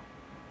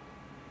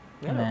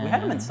 We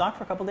had them in stock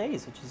for a couple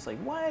days, which is like,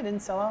 why? It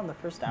didn't sell out in the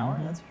first hour?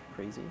 That's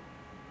crazy.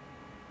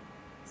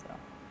 So.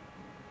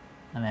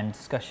 And then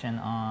discussion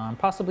on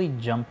possibly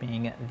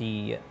jumping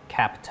the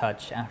Cap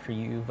Touch after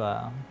you've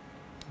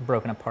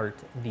broken apart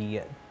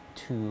the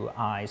two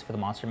eyes for the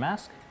Monster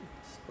Mask.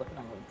 Just flip it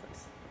all over the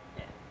place.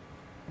 Yeah.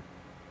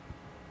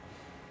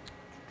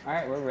 All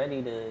right, we're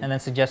ready to... And then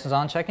suggestions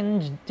on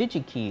checking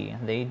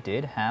DigiKey. They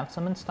did have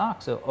some in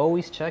stock, so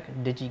always check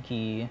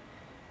DigiKey.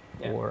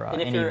 Or,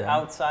 and if you're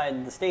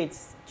outside the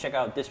States, check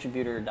out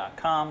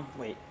distributor.com.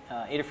 Wait,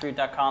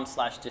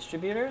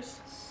 adafruit.com/distributors.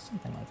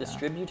 Something like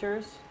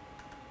Distributors.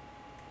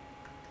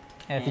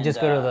 Yeah, if you just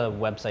go to the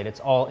website,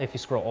 it's all, if you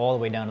scroll all the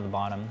way down to the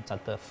bottom, it's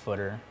at the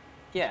footer.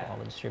 Yeah. All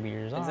the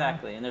distributors are.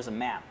 Exactly, and there's a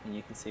map, and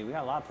you can see we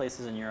got a lot of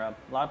places in Europe,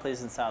 a lot of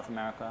places in South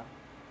America.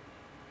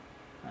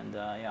 And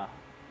yeah,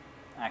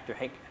 active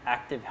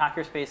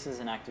hackerspaces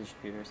and active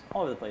distributors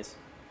all over the place.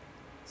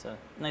 So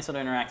nice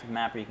little interactive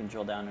map where you can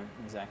drill down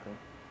exactly.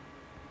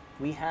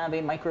 We have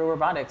a micro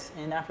robotics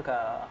in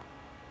Africa.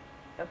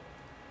 Yep.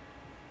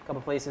 A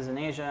couple places in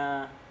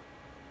Asia.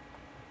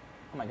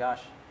 Oh my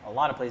gosh, a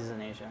lot of places in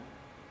Asia.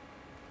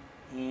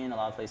 And a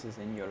lot of places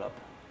in Europe.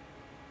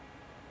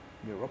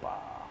 Europa.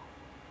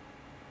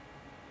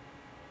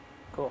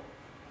 Cool.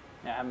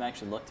 Yeah, I haven't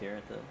actually looked here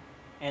at the...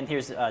 And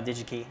here's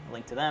DigiKey, a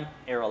link to them.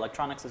 Aero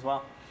Electronics as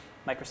well.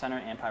 Micro Center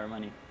and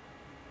Pyromoney.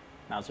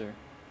 Mauser,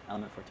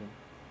 Element 14.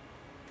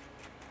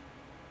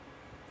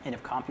 And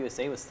if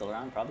CompUSA was still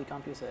around, probably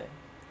CompUSA.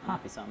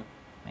 Might be something.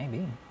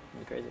 Maybe.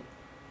 Really crazy.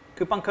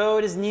 Coupon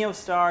code is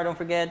NeoStar, don't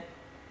forget.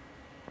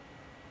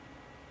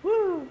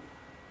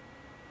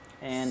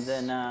 And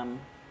then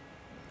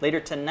later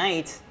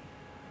tonight,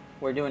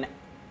 we're doing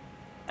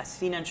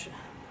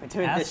we're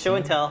doing the show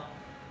and tell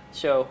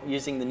show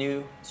using the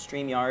new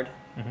StreamYard.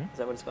 Is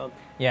that what it's called?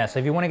 Yeah, so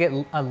if you want to get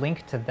a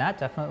link to that,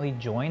 definitely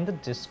join the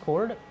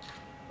Discord.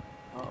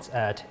 Oh, It's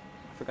at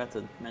I forgot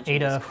to mention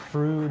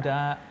Discord.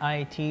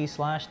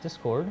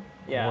 adafru.it/Discord.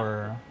 Yeah.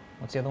 Or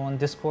what's the other one?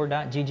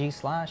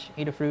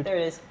 Discord.gg/adafru. There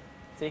it is.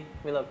 See,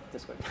 we love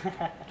Discord.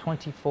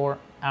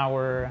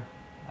 24-hour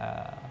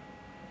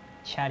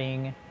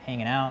chatting,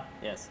 hanging out.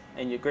 Yes,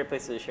 and a great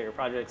place to share your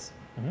projects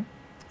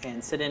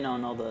and sit in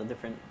on all the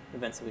different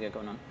events that we got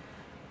going on.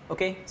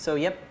 Okay, so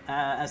yep,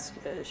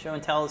 show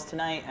and tell is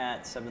tonight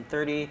at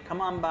 7:30.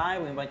 Come on by.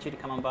 We invite you to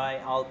come on by.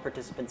 All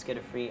participants get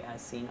a free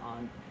As Seen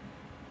on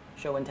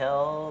Show and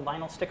Tell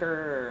vinyl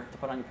sticker to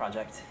put on your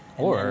project.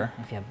 And Or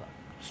then, if you have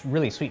a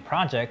really sweet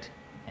project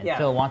and Yeah.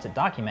 Phil wants it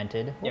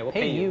documented, we'll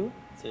pay you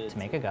to to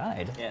make a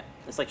guide. Yeah,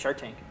 it's like Shark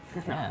Tank.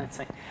 Yeah. It's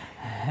like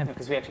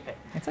because we actually pay.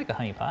 It's like a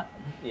honeypot.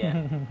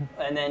 Yeah.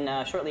 And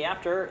then shortly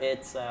after,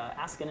 it's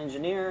Ask an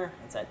Engineer.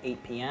 It's at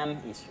 8 p.m.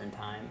 Eastern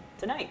Time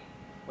tonight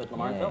with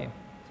Lamar and Phil. Yay.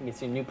 So you can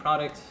see new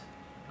products,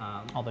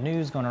 All the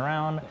news going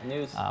around.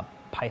 news.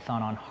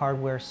 Python on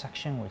hardware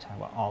section. We talk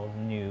about all of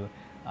the new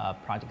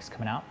projects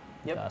coming out.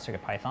 Yep.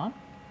 CircuitPython.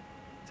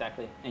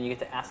 Exactly. And you get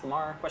to ask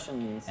Lamar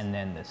questions. And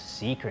then the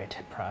secret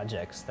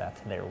projects that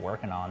they're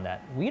working on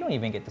that we don't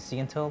even get to see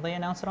until they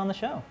announce it on the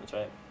show. That's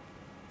right.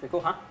 Pretty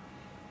cool, huh?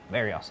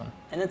 Very awesome.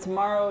 And then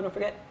tomorrow, don't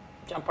forget,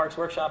 John Park's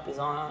workshop is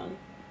on.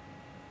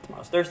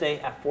 Tomorrow's Thursday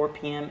at 4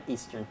 p.m.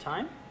 Eastern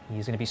Time.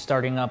 He's going to be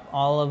starting up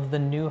all of the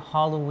new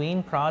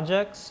Halloween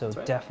projects, so That's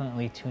right.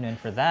 definitely tune in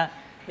for that.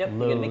 Yep, you're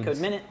gonna make Code Loads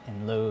Minute.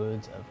 and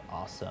loads of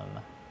awesome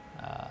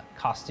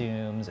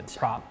costumes and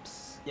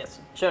props. Yes.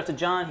 Shout out to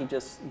John. He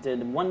just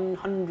did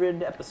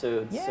 100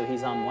 episodes, so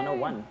he's on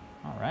 101.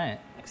 All right.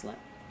 Excellent.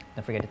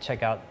 Don't forget to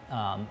check out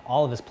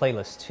all of his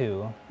playlists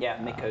too. Yeah,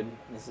 make code.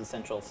 This is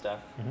essential stuff.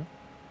 Mhm.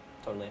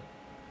 Totally.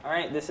 All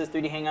right, this is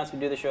 3D Hangouts. We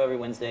do the show every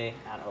Wednesday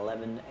at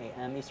 11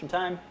 a.m. Eastern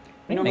Time.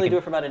 We can normally make do it-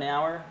 it for about an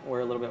hour. We're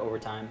a little bit over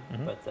time,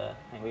 but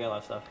hey, we got a lot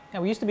of stuff. Yeah,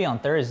 we used to be on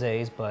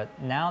Thursdays, but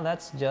now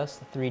that's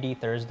just 3D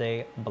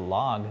Thursday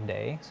blog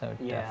day. So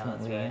Yeah, that's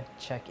definitely right.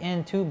 check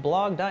into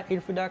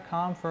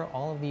blog.adafruit.com for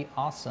all of the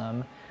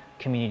awesome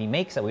community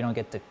makes that we don't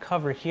get to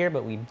cover here,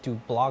 but we do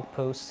blog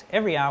posts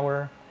every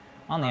hour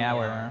on the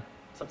hour.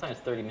 Sometimes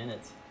 30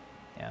 minutes.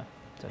 Yeah.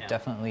 So Yeah.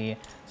 definitely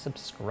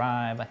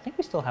subscribe. I think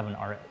we still have an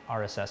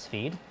RSS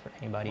feed for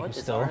anybody What who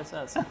is still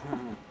RSS?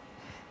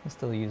 who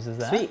still uses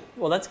that. Sweet.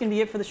 Well, that's going to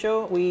be it for the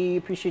show. We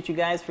appreciate you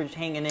guys for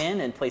hanging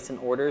in and placing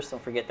orders.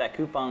 Don't forget that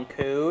coupon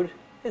code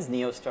is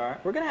NeoStar.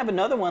 We're going to have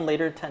another one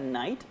later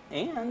tonight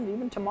and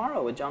even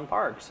tomorrow with John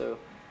Park. So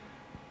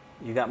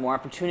you got more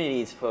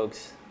opportunities,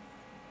 folks.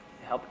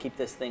 Help keep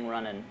this thing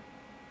running.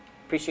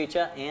 Appreciate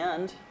you,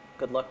 and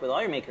good luck with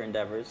all your maker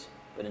endeavors.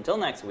 But until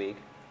next week,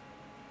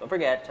 don't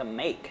forget to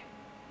make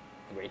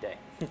a great day.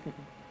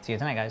 See you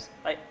tonight, guys.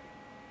 Bye.